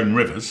was Joan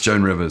Rivers.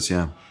 Joan Rivers,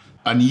 yeah.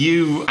 And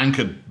you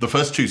anchored the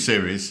first 2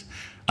 series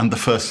and the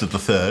first of the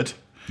third.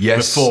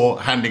 Yes.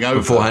 Before handing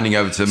over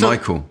to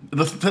Michael.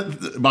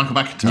 Michael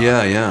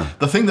McIntyre. Yeah.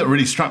 The thing that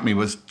really struck me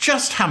was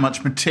just how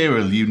much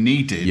material you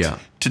needed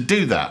to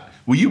do that.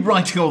 Were you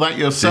writing all that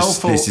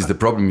yourself? This is the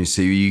problem, you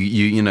see.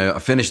 You know, I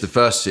finished the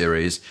first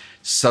series,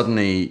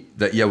 suddenly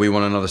we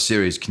want another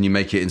series. Can you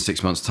make it in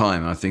 6 months'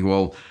 time? And I think,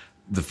 well,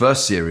 the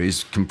first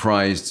series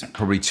comprised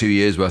probably 2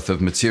 years worth of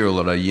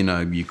material that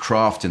you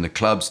craft in the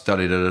clubs,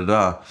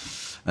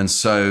 and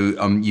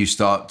so you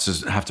start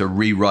to have to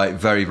rewrite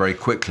very, very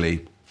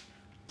quickly.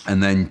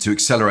 And then to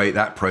accelerate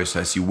that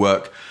process, you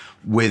work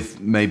with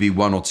maybe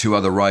 1 or 2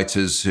 other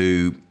writers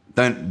who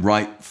don't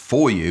write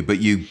for you, but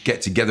you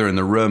get together in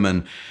the room.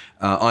 And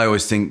I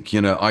always think,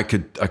 I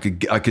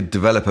could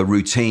develop a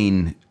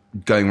routine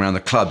going around the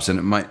clubs, and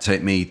it might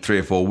take me 3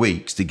 or 4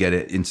 weeks to get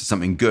it into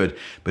something good.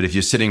 But if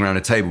you're sitting around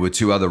a table with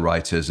 2 other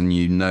writers, and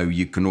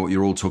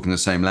you're all talking the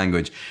same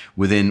language,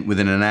 within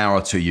an hour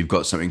or 2, you've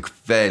got something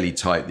fairly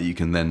tight that you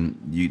can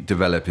then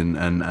develop and.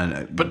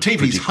 But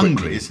TV's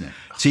hungry, isn't it?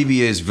 TV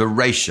is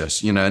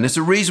voracious, and it's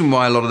a reason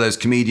why a lot of those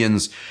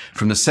comedians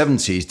from the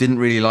 70s didn't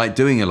really like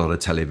doing a lot of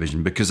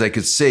television, because they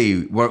could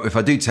see, well, if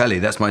I do telly,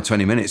 that's my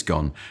 20 minutes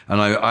gone, and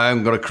I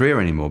haven't got a career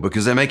anymore,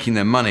 because they're making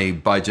their money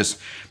by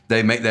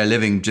they make their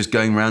living just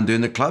going around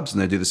doing the clubs,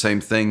 and they do the same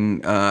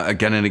thing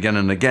again and again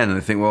and again. And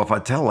they think, well, if I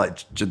tell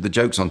the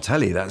jokes on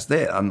telly, that's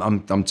it.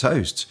 I'm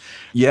toast.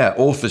 Yeah,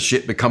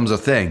 authorship becomes a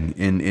thing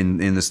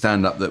in the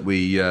stand-up that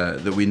we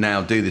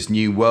now do, this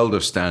new world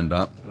of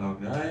stand-up. Hello,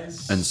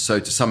 guys. And so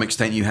to some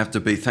extent, you have to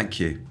be. Thank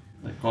you.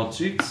 The cod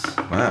cheeks.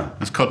 Wow,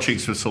 It's cod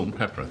cheeks with salt and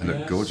pepper, I think.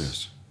 look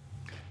gorgeous.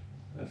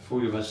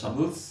 Full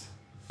vegetables.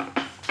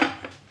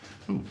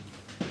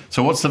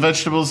 So what's the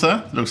vegetables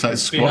there? Looks like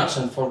Spinach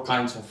squash. and 4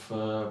 kinds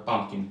of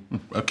pumpkin.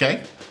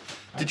 Okay.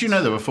 Did you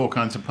know there were 4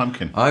 kinds of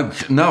pumpkin?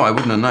 No, I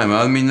wouldn't have known.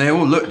 I mean, they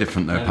all look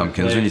different, though, And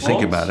pumpkins, when you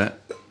think about it.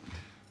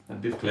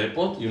 And beef clay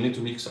pot. You need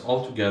to mix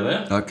all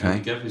together. Okay. And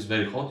be careful, it's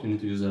very hot. You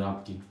need to use a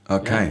napkin.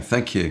 Okay, Yeah?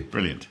 thank you.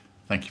 Brilliant.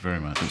 Thank you very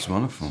much. It's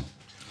wonderful.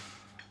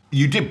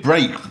 You did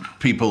break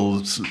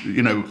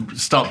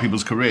start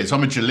people's careers.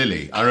 Ahmed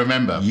Jalili, I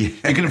remember. Yeah.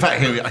 You can in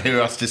fact hear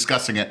us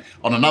discussing it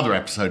on another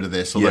episode of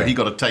this, although Yeah. he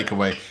got a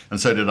takeaway, and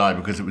so did I,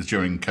 because it was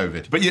during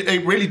COVID. But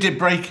it really did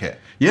break it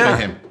Yeah.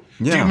 for him.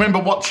 Yeah. Do you remember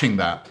watching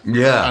that?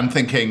 Yeah. And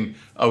thinking,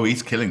 oh,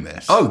 he's killing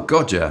this. Oh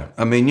God, yeah.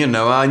 I mean,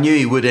 I knew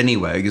he would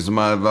anyway, because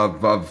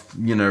I've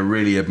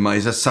really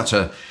admired. He's such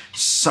a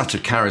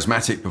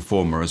charismatic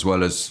performer, as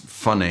well as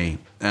funny,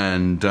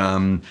 and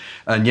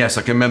yes,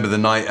 I can remember the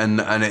night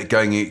and it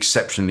going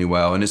exceptionally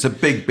well. And it's a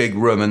big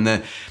room,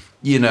 and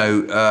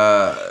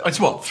It's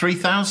what,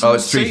 3,000? Oh,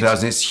 it's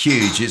 3,000. It's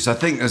huge. I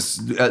think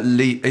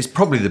it's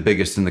probably the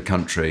biggest in the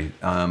country.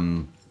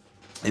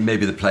 It may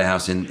be the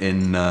Playhouse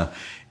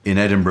in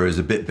Edinburgh is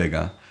a bit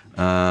bigger,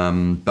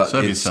 but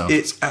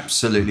it's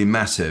absolutely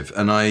massive.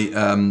 And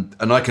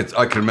I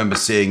could remember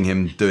seeing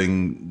him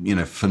doing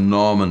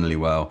phenomenally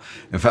well.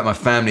 In fact, my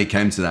family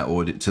came to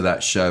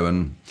that show,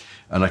 and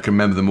I can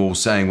remember them all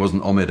saying,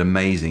 "Wasn't Ahmed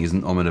amazing?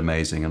 Isn't Ahmed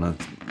amazing?" And I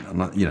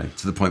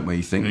to the point where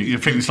you think You're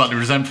feeling slightly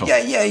resentful. Yeah.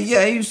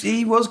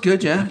 He was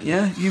good. Yeah.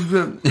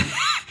 Do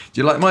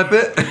you like my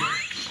bit?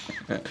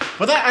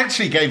 Well, that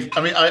actually gave.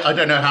 I mean, I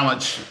don't know how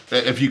much.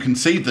 If you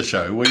conceived the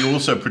show, were you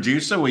also a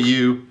producer? Were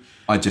you?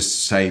 I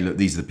just say, look,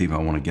 these are the people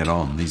I want to get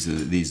on. These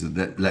are.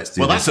 Let's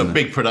do. Well, this. that's a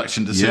big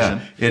production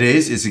decision. Yeah, it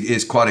is.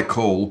 It's quite a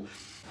call,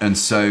 and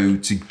so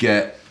to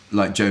get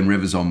like Joan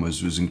Rivers on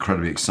was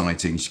incredibly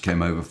exciting. She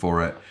came over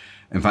for it.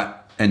 In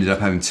fact, ended up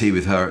having tea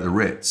with her at the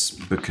Ritz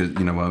because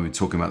while we were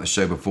talking about the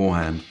show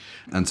beforehand,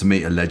 and to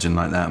meet a legend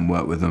like that and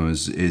work with them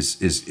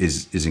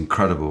is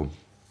incredible.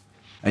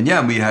 And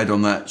yeah, we had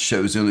on that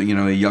shows, you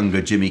know, a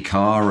younger Jimmy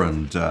Carr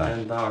and...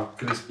 And our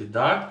crispy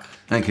duck.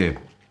 Thank you.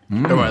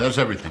 All right, that's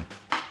everything.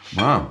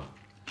 Wow.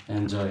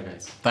 Enjoy,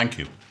 guys. Thank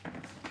you.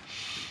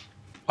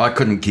 I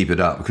couldn't keep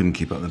it up. I couldn't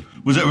keep up.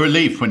 Was it a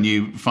relief when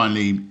you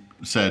finally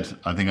said,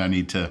 I think I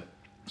need to...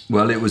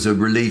 Well, it was a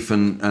relief,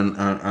 and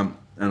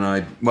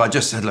I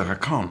just said, look, I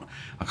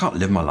can't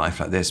live my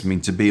life like this. I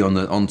mean, to be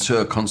on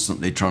tour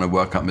constantly trying to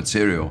work up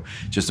material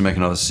just to make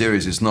another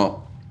series, it's not,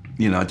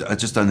 you know, I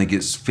just don't think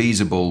it's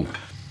feasible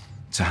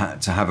to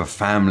have a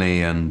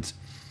family and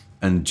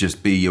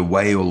just be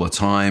away all the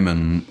time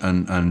and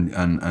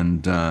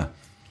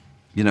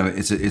you know,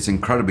 it's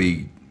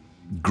incredibly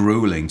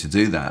grueling to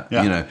do that.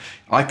 Yeah. You know,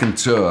 I can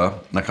tour,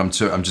 like I'm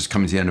just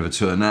coming to the end of a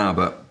tour now,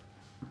 but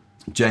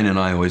Jane and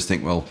I always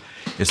think, well,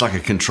 it's like a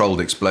controlled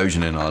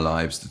explosion in our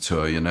lives, the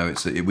tour, you know,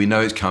 we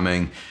know it's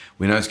coming,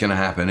 we know it's going to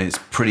happen. It's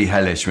pretty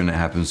hellish when it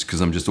happens because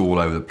I'm just all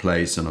over the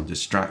place and I'm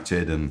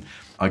distracted, and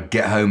I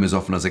get home as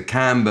often as I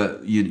can,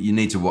 but you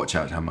need to watch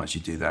out how much you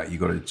do that. You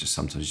got to just,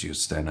 sometimes you got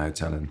to stay in a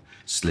hotel and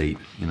sleep,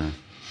 you know.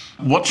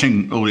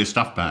 Watching all your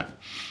stuff back,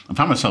 I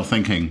found myself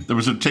thinking, there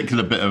was a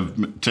particular bit of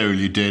material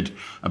you did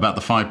about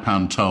the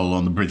 £5 toll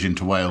on the bridge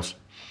into Wales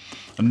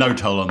and no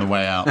toll on the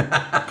way out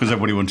because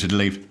everybody wanted to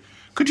leave.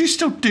 Could you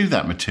still do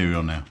that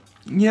material now?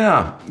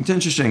 Yeah, it's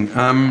interesting.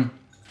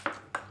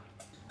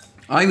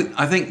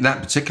 I think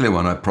that particular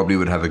one I probably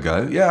would have a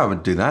go. Yeah, I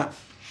would do that.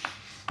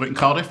 But in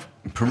Cardiff?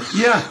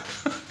 Yeah.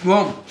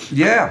 Well,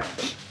 yeah.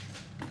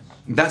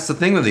 That's the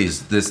thing with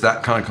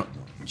that kind of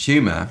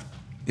humour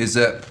is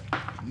that,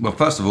 well,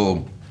 first of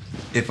all,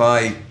 if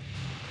I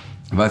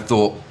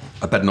thought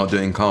I better not do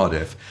it in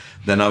Cardiff,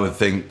 then I would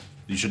think,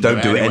 You should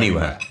don't do it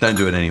anywhere. Don't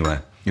do it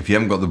anywhere. If you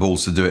haven't got the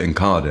balls to do it in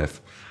Cardiff,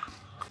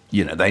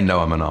 you know, they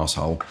know I'm an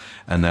asshole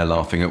and they're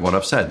laughing at what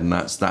I've said, and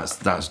that's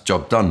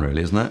job done,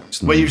 really, isn't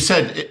it? Well, you've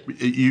said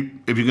if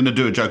you're going to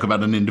do a joke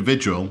about an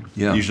individual,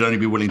 Yeah. you should only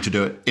be willing to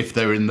do it if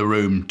they're in the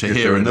room to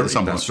hear it at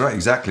some point. That's right,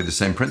 exactly the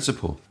same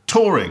principle.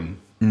 Touring,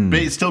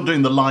 but still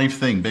doing the live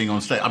thing, being on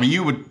stage. I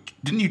mean,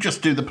 didn't you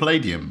just do the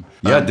Palladium?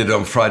 Yeah, I did it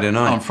on Friday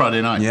night. On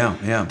Friday night.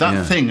 Yeah.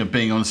 That thing of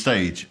being on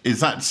stage, is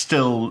that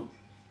still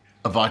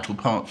a vital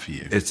part for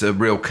you? It's a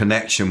real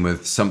connection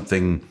with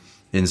something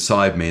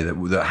inside me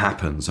that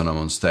happens when I'm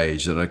on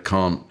stage that I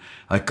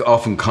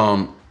often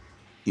can't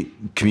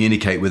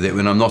communicate with it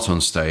when I'm not on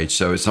stage.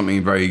 So it's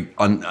something very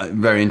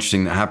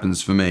interesting that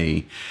happens for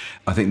me.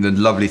 I think the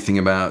lovely thing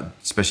about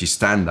especially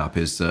stand-up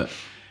is that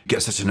you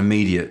get such an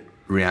immediate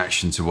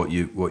reaction to what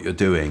you're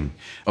doing.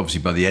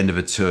 Obviously, by the end of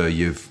a tour,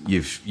 you've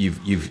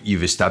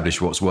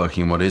established what's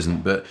working and what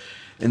isn't. But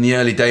in the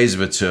early days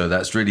of a tour,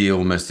 that's really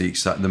almost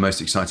the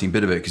most exciting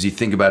bit of it, because you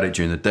think about it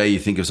during the day, you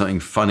think of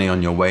something funny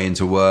on your way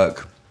into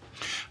work,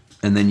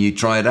 and then you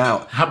try it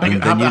out. How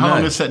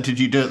long a set did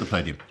you do at the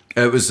Palladium?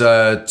 It was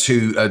a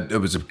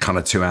kind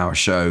of 2-hour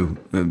show,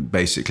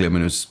 basically. I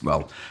mean, it was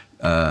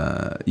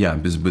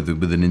it was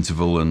with an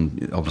interval,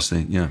 and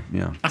obviously, yeah.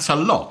 That's a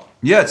lot.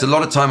 Yeah, it's a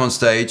lot of time on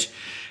stage,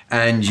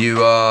 and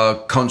you are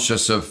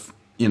conscious of,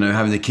 you know,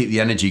 having to keep the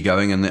energy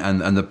going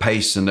and the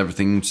pace and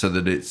everything so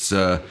that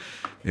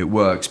it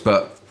works.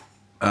 But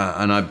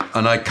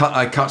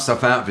I cut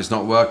stuff out if it's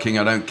not working.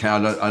 I don't care.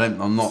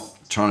 I'm not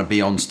trying to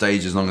be on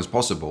stage as long as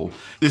possible.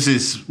 This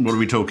is, what are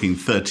we talking,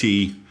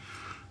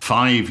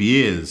 35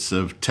 years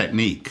of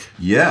technique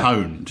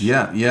honed.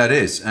 Yeah, it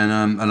is.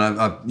 And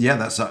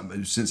that's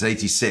since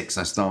 '86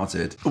 I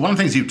started. One of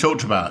the things you've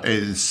talked about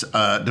is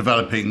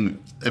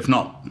developing, if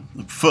not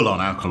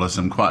full-on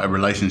alcoholism, quite a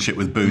relationship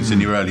with booze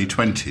in your early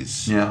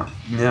 20s.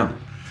 Yeah,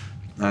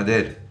 I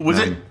did. Was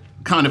it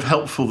kind of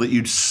helpful that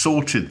you'd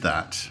sorted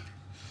that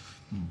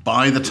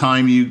by the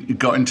time you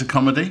got into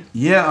comedy?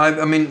 Yeah,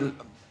 I mean,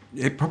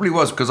 it probably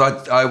was, because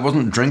I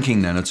wasn't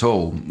drinking then at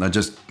all. I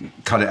just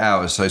cut it out.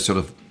 I was so sort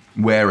of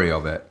wary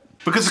of it.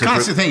 Because the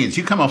classic thing is,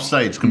 you come off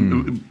stage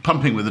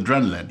pumping with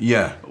adrenaline.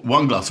 Yeah.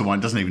 One glass of wine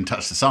doesn't even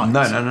touch the sides.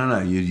 No.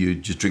 You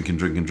just drink and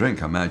drink and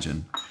drink, I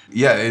imagine.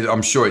 Yeah,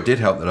 I'm sure it did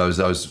help that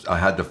I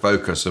had the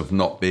focus of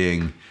not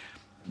being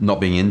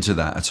into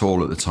that at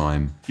all at the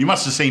time. You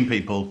must have seen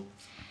people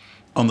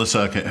on the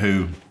circuit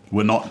who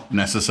were not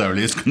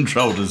necessarily as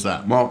controlled as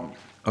that. Well,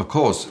 of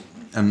course.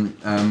 And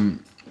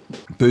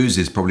booze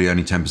is probably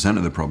only 10%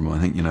 of the problem. I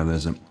think, you know,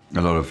 there's a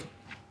lot of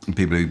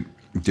people who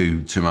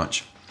do too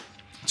much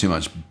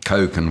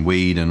coke and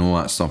weed and all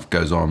that stuff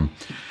goes on,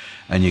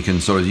 and you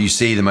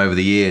see them over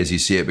the years. You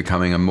see it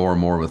becoming more and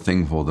more of a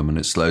thing for them, and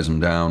it slows them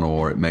down,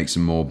 or it makes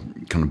them more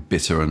kind of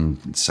bitter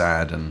and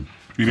sad. And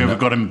have you ever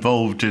got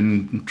involved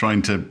in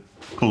trying to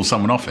pull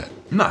someone off it?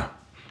 No,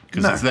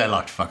 because it's their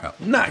life to fuck up.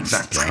 No,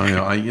 exactly.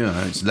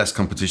 It's less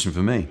competition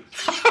for me.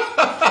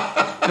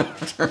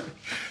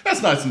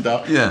 That's nice and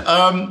dark.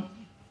 Yeah.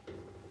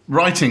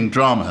 Writing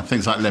drama,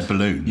 things like Lead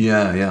Balloon.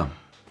 Yeah.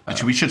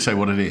 Actually, we should say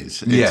what it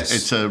is. Yes.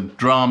 It's a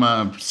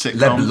drama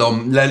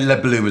sitcom.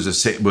 Lead Balloon was a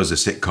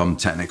sitcom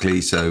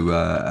technically,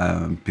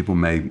 so people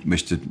may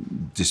wish to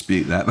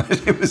dispute that, but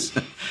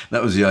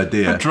that was the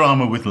idea. A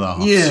drama with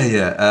laughs.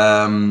 Yeah.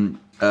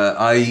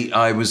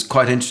 I was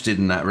quite interested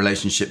in that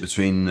relationship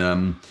between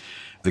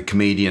the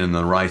comedian and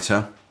the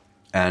writer,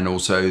 and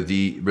also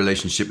the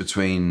relationship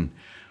between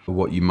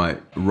what you might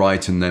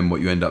write and then what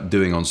you end up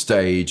doing on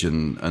stage,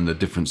 and the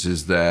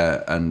differences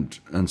there, and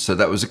so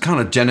that was a kind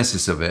of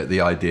genesis of it,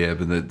 the idea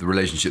of the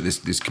relationship.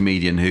 This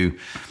comedian who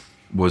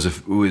was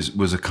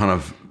a kind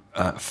of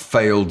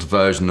failed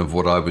version of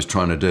what I was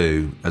trying to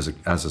do as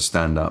a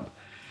stand-up.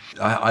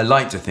 I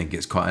like to think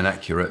it's quite an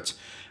accurate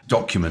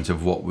document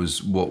of what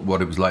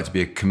it was like to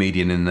be a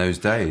comedian in those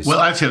days.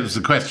 Well, actually, it was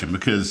the question,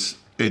 because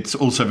it's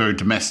also very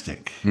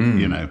domestic.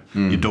 You know,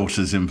 your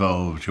daughter's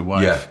involved, your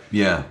wife.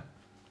 Yeah.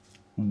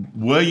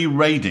 Were you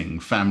raiding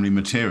family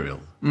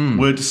material?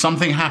 Would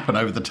something happen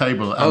over the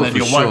table and then for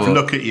your wife sure. would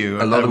look at you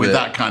with it.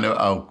 that kind of,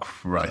 oh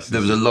Christ?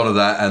 There was a lot of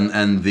that,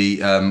 and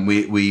the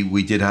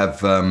we did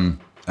have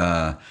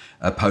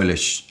a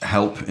Polish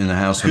help in the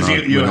house. Because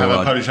you have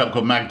a Polish help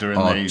called Magda in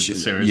the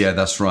series. Yeah,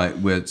 that's right.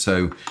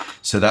 So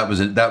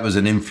that was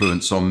an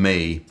influence on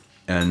me,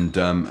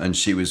 and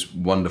she was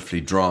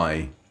wonderfully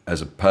dry as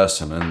a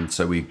person, and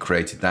so we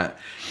created that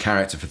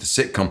character for the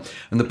sitcom.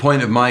 And the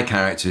point of my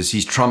character is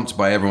he's trumped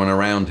by everyone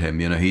around him.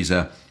 You know, he's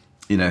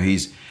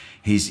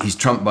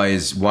trumped by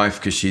his wife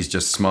because she's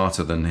just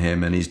smarter than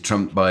him, and he's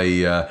trumped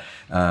by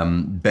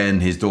Ben,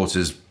 his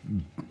daughter's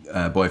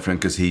boyfriend,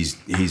 because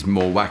he's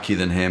more wacky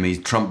than him. He's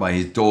trumped by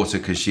his daughter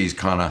because she's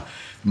kind of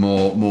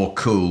more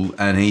cool,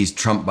 and he's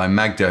trumped by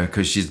Magda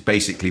because she's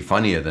basically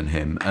funnier than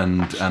him,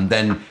 and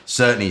then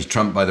certainly he's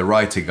trumped by the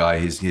writer guy,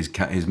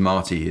 his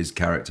Marty, his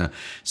character.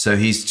 So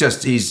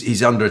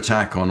he's under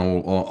attack on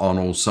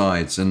all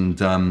sides,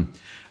 and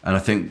I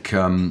think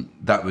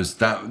that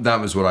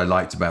was what I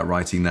liked about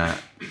writing that.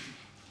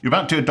 You're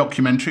about to do a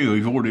documentary, or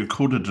you've already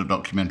recorded a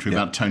documentary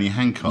about Tony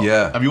Hancock.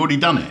 Yeah. Have you already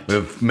done it?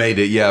 We've made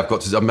it. Yeah,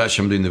 I'm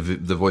doing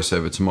the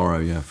voiceover tomorrow.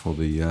 Yeah, for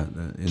the.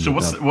 So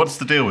what's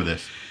the deal with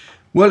this?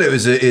 Well,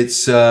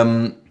 it's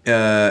a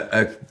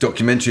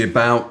documentary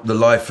about the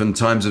life and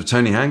times of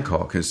Tony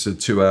Hancock. It's a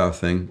 2-hour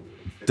thing.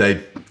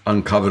 They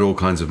uncovered all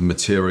kinds of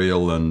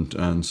material,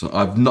 and so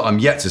I'm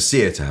yet to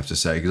see it, I have to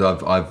say,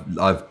 because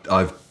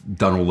I've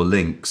done all the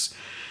links.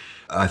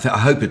 I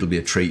hope it'll be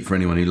a treat for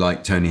anyone who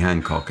liked Tony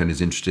Hancock and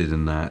is interested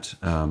in that.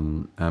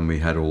 And we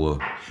had all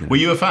the. Were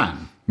you a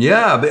fan?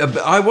 Yeah,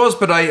 I was,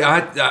 but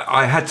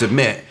I had to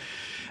admit,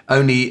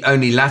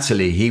 only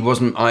latterly. He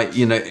wasn't.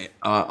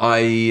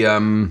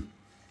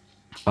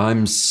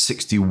 I'm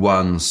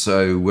 61,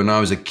 so when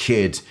I was a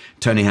kid,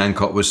 Tony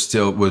Hancock was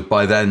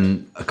by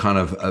then a kind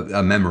of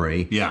a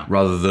memory,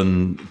 rather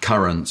than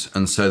current,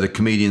 and so the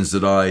comedians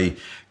that I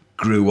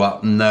grew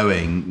up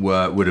knowing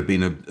would have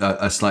been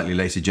a slightly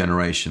later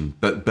generation.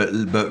 But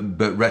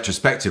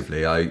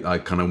retrospectively, I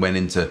kind of went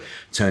into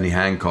Tony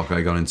Hancock. I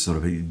got into sort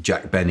of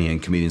Jack Benny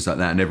and comedians like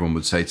that, and everyone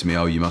would say to me,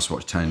 "Oh, you must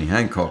watch Tony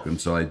Hancock," and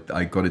so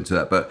I got into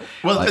that. But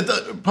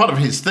part of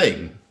his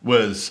thing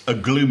was a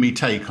gloomy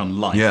take on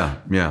life.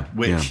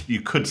 Which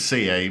you could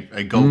see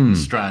a golden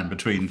strand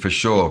between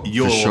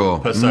your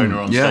persona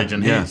on stage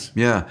and his.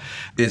 Yeah,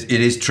 it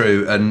is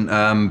true,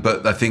 and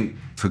but I think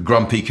for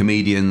grumpy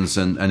comedians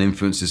and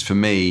influences, for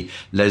me,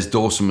 Les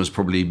Dawson was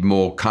probably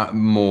more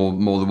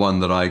the one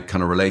that I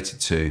kind of related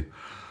to.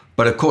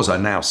 But of course, I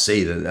now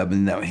see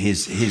that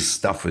his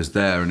stuff was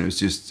there, and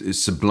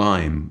it's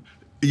sublime.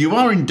 You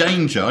are in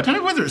danger. I don't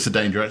know whether it's a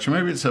danger, actually.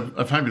 Maybe it's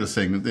a fabulous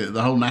thing,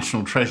 the whole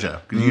National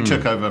Treasure. Because you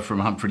took over from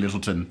Humphrey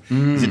Littleton.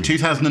 Is it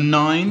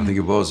 2009? I think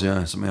it was,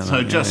 yeah. Something like that.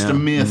 So just a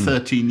mere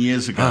 13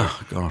 years ago.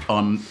 Oh, God.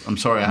 I'm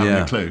sorry, I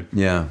haven't a clue.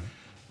 Yeah.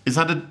 Is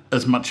that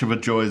as much of a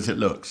joy as it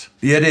looks?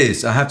 Yeah, it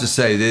is. I have to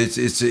say,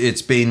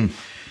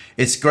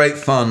 it's great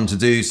fun to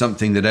do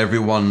something that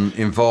everyone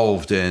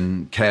involved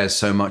in cares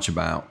so much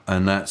about.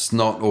 And that's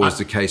not always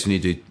the case when you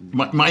do...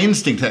 My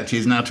instinct, actually,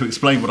 is now to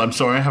explain what I'm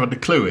sorry I haven't a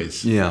clue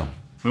is. Yeah.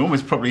 We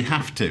almost probably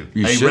have to.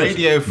 You should.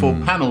 Radio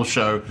 4 panel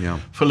show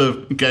full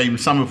of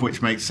games, some of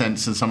which make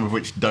sense and some of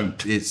which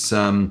don't. It's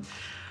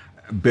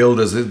billed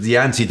as the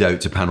antidote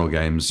to panel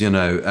games,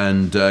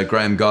 and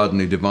Graham Garden,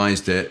 who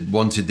devised it,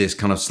 wanted this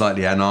kind of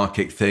slightly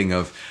anarchic thing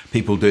of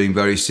people doing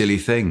very silly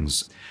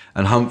things.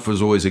 And Humph was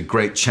always a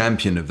great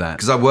champion of that.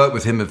 Because I worked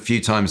with him a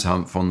few times,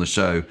 Humph, on the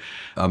show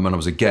when I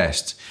was a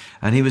guest.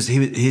 And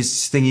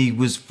his thing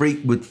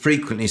would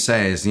frequently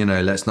say is,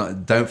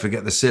 don't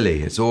forget the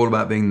silly. It's all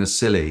about being the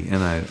silly,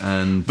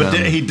 And but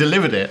he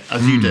delivered it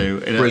as you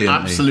do,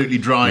 absolutely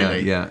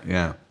dryly.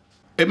 Yeah.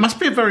 It must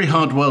be a very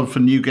hard world for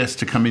new guests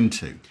to come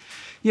into.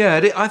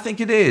 Yeah, I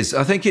think it is.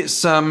 I think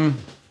it's a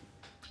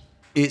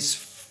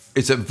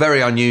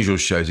very unusual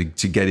show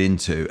to get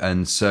into,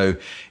 and so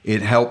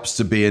it helps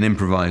to be an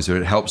improviser.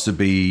 It helps to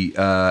be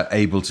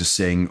able to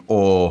sing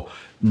or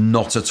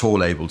not at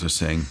all able to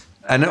sing.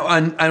 And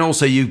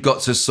also you've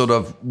got to sort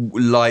of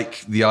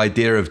like the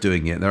idea of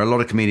doing it. There are a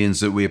lot of comedians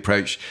that we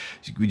approach.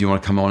 Do you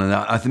want to come on? And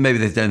I think maybe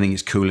they don't think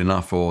it's cool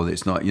enough, or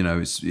it's not.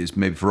 It's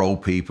maybe for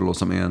old people or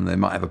something, and they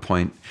might have a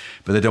point,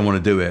 but they don't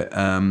want to do it.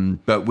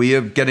 But we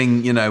are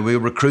getting, we're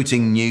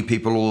recruiting new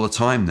people all the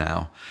time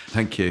now.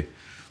 Thank you.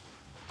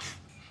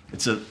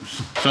 Shall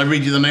I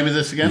read you the name of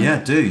this again?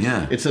 Yeah, do,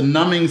 yeah. It's a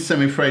numbing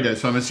semifredo,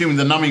 so I'm assuming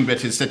the numbing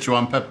bit is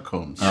Sichuan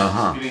peppercorns.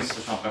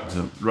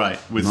 Right,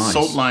 with Nice.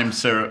 salt lime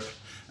syrup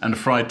and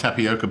fried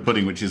tapioca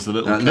pudding, which is the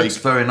little It cake. looks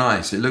very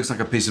nice. It looks like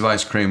a piece of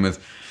ice cream with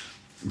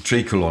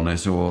treacle on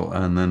it, Well,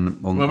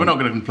 we're not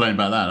going to complain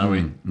about that, are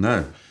we?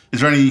 No.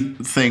 Is there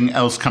anything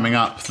else coming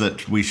up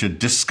that we should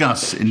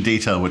discuss in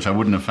detail, which I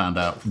wouldn't have found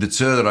out? The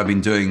tour that I've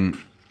been doing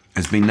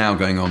has been now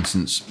going on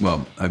since,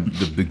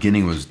 the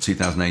beginning was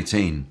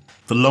 2018.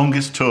 The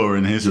longest tour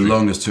in history. The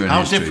longest tour in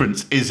history. How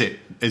different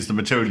is the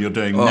material you're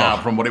doing now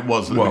from what it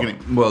was at the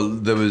beginning? Well,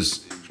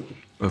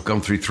 I've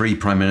gone through 3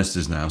 prime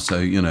ministers now,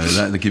 so,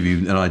 that'll give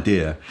you an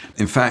idea.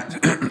 In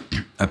fact,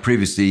 I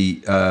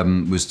previously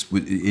was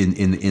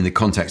in the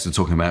context of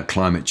talking about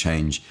climate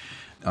change.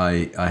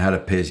 I had a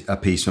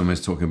piece when I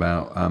was talking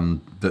about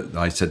that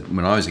I said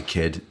when I was a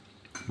kid,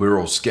 we were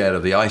all scared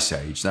of the ice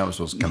age. That was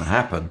what's going to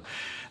happen.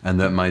 And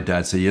that my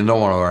dad said, you don't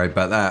want to worry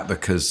about that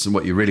because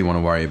what you really want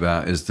to worry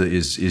about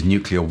is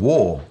nuclear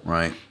war,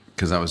 right?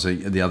 Because that was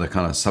the other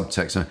kind of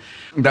subtext. So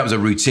that was a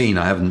routine.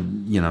 I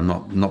haven't, I'm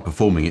not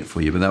performing it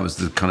for you, but that was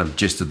the kind of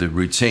gist of the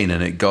routine.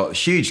 And it got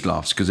huge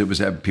laughs because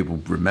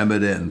people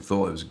remembered it and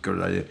thought it was a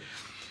good idea.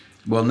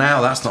 Well,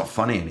 now that's not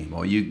funny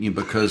anymore.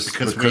 Because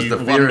the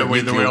fear of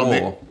nuclear we're on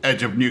war the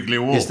edge of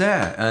nuclear war is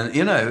there, and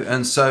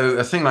and so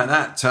a thing like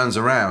that turns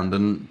around,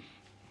 and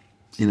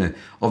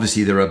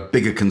obviously there are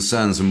bigger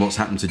concerns than what's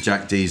happened to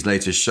Jack D's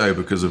latest show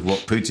because of what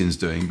Putin's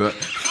doing. But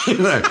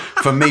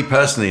for me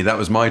personally, that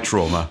was my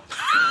trauma.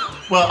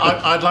 Well,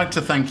 I'd like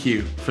to thank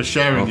you for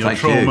sharing your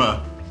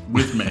trauma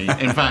with me.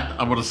 In fact,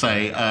 I want to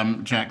say,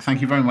 Jack,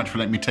 thank you very much for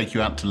letting me take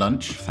you out to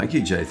lunch. Thank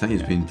you, Jay. Thank you.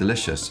 It's been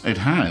delicious. It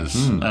has.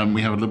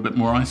 We have a little bit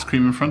more ice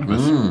cream in front of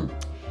us.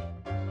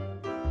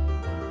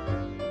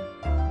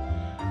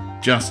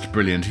 Just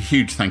brilliant. A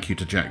huge thank you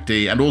to Jack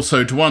D. And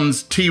also to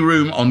One's Tea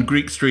Room on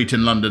Greek Street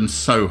in London,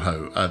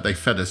 Soho. They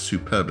fed us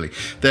superbly.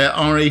 There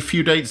are a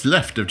few dates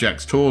left of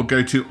Jack's tour.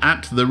 Go to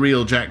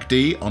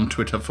 @TheRealJackD on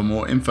Twitter for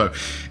more info.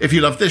 If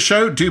you love this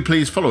show, do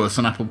please follow us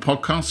on Apple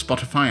Podcasts,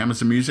 Spotify,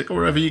 Amazon Music, or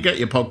wherever you get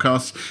your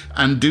podcasts.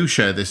 And do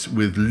share this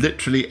with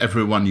literally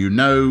everyone you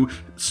know.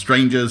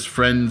 Strangers,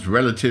 friends,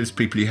 relatives,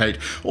 people you hate.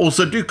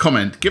 Also, do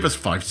comment. Give us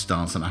 5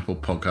 stars on Apple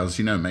Podcasts.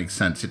 It makes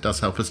sense. It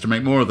does help us to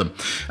make more of them.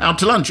 Out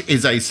to Lunch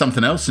is a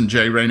Something Else and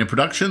Jay Rayner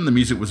production. The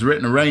music was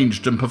written,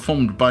 arranged, and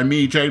performed by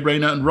me, Jay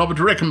Rayner, and Robert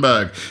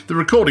Rickenberg. The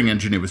recording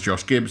engineer was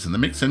Josh Gibbs, and the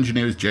mix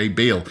engineer is Jay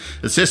Beale.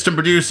 Assistant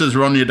producers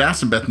are Anya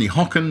Das and Bethany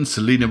Hocken.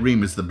 Selena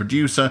Ream is the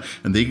producer,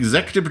 and the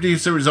executive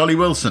producer is Ollie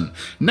Wilson.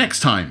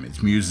 Next time,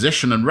 it's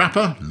musician and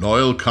rapper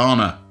Loyal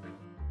Kana.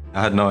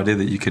 I had no idea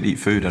that you could eat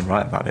food and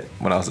write about it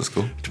when I was at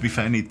school. To be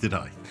fair, neither did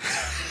I.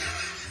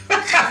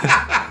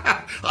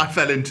 I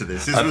fell into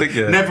this. This I was think,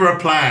 yeah. never a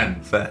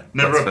plan. Fair.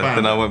 Never That's a fair. plan.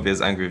 Then I won't be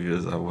as angry with you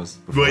as I was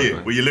before. Were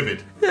you? Were you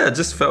livid? Yeah, it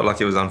just felt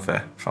like it was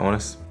unfair, if I'm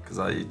honest, because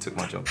you took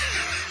my job.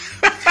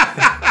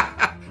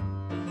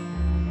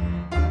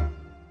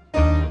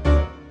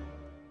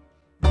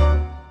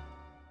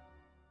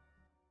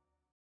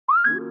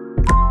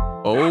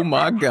 Oh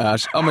my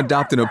gosh, I'm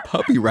adopting a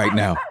puppy right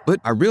now. But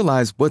I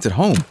realize what's at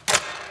home.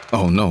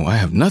 Oh no, I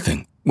have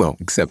nothing. Well,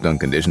 except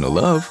unconditional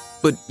love.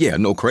 But yeah,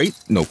 no crate,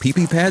 no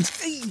pee-pee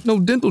pads, no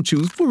dental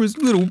chews for his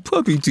little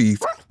puppy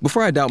teeth.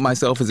 Before I doubt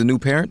myself as a new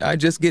parent, I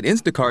just get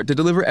Instacart to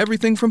deliver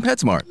everything from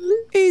PetSmart.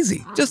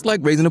 Easy, just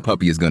like raising a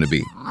puppy is gonna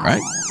be,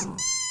 right?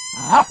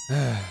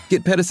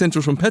 Get Pet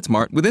Essentials from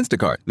PetSmart with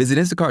Instacart. Visit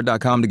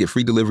instacart.com to get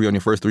free delivery on your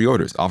first 3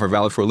 orders. Offer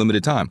valid for a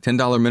limited time.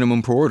 $10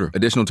 minimum per order.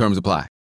 Additional terms apply.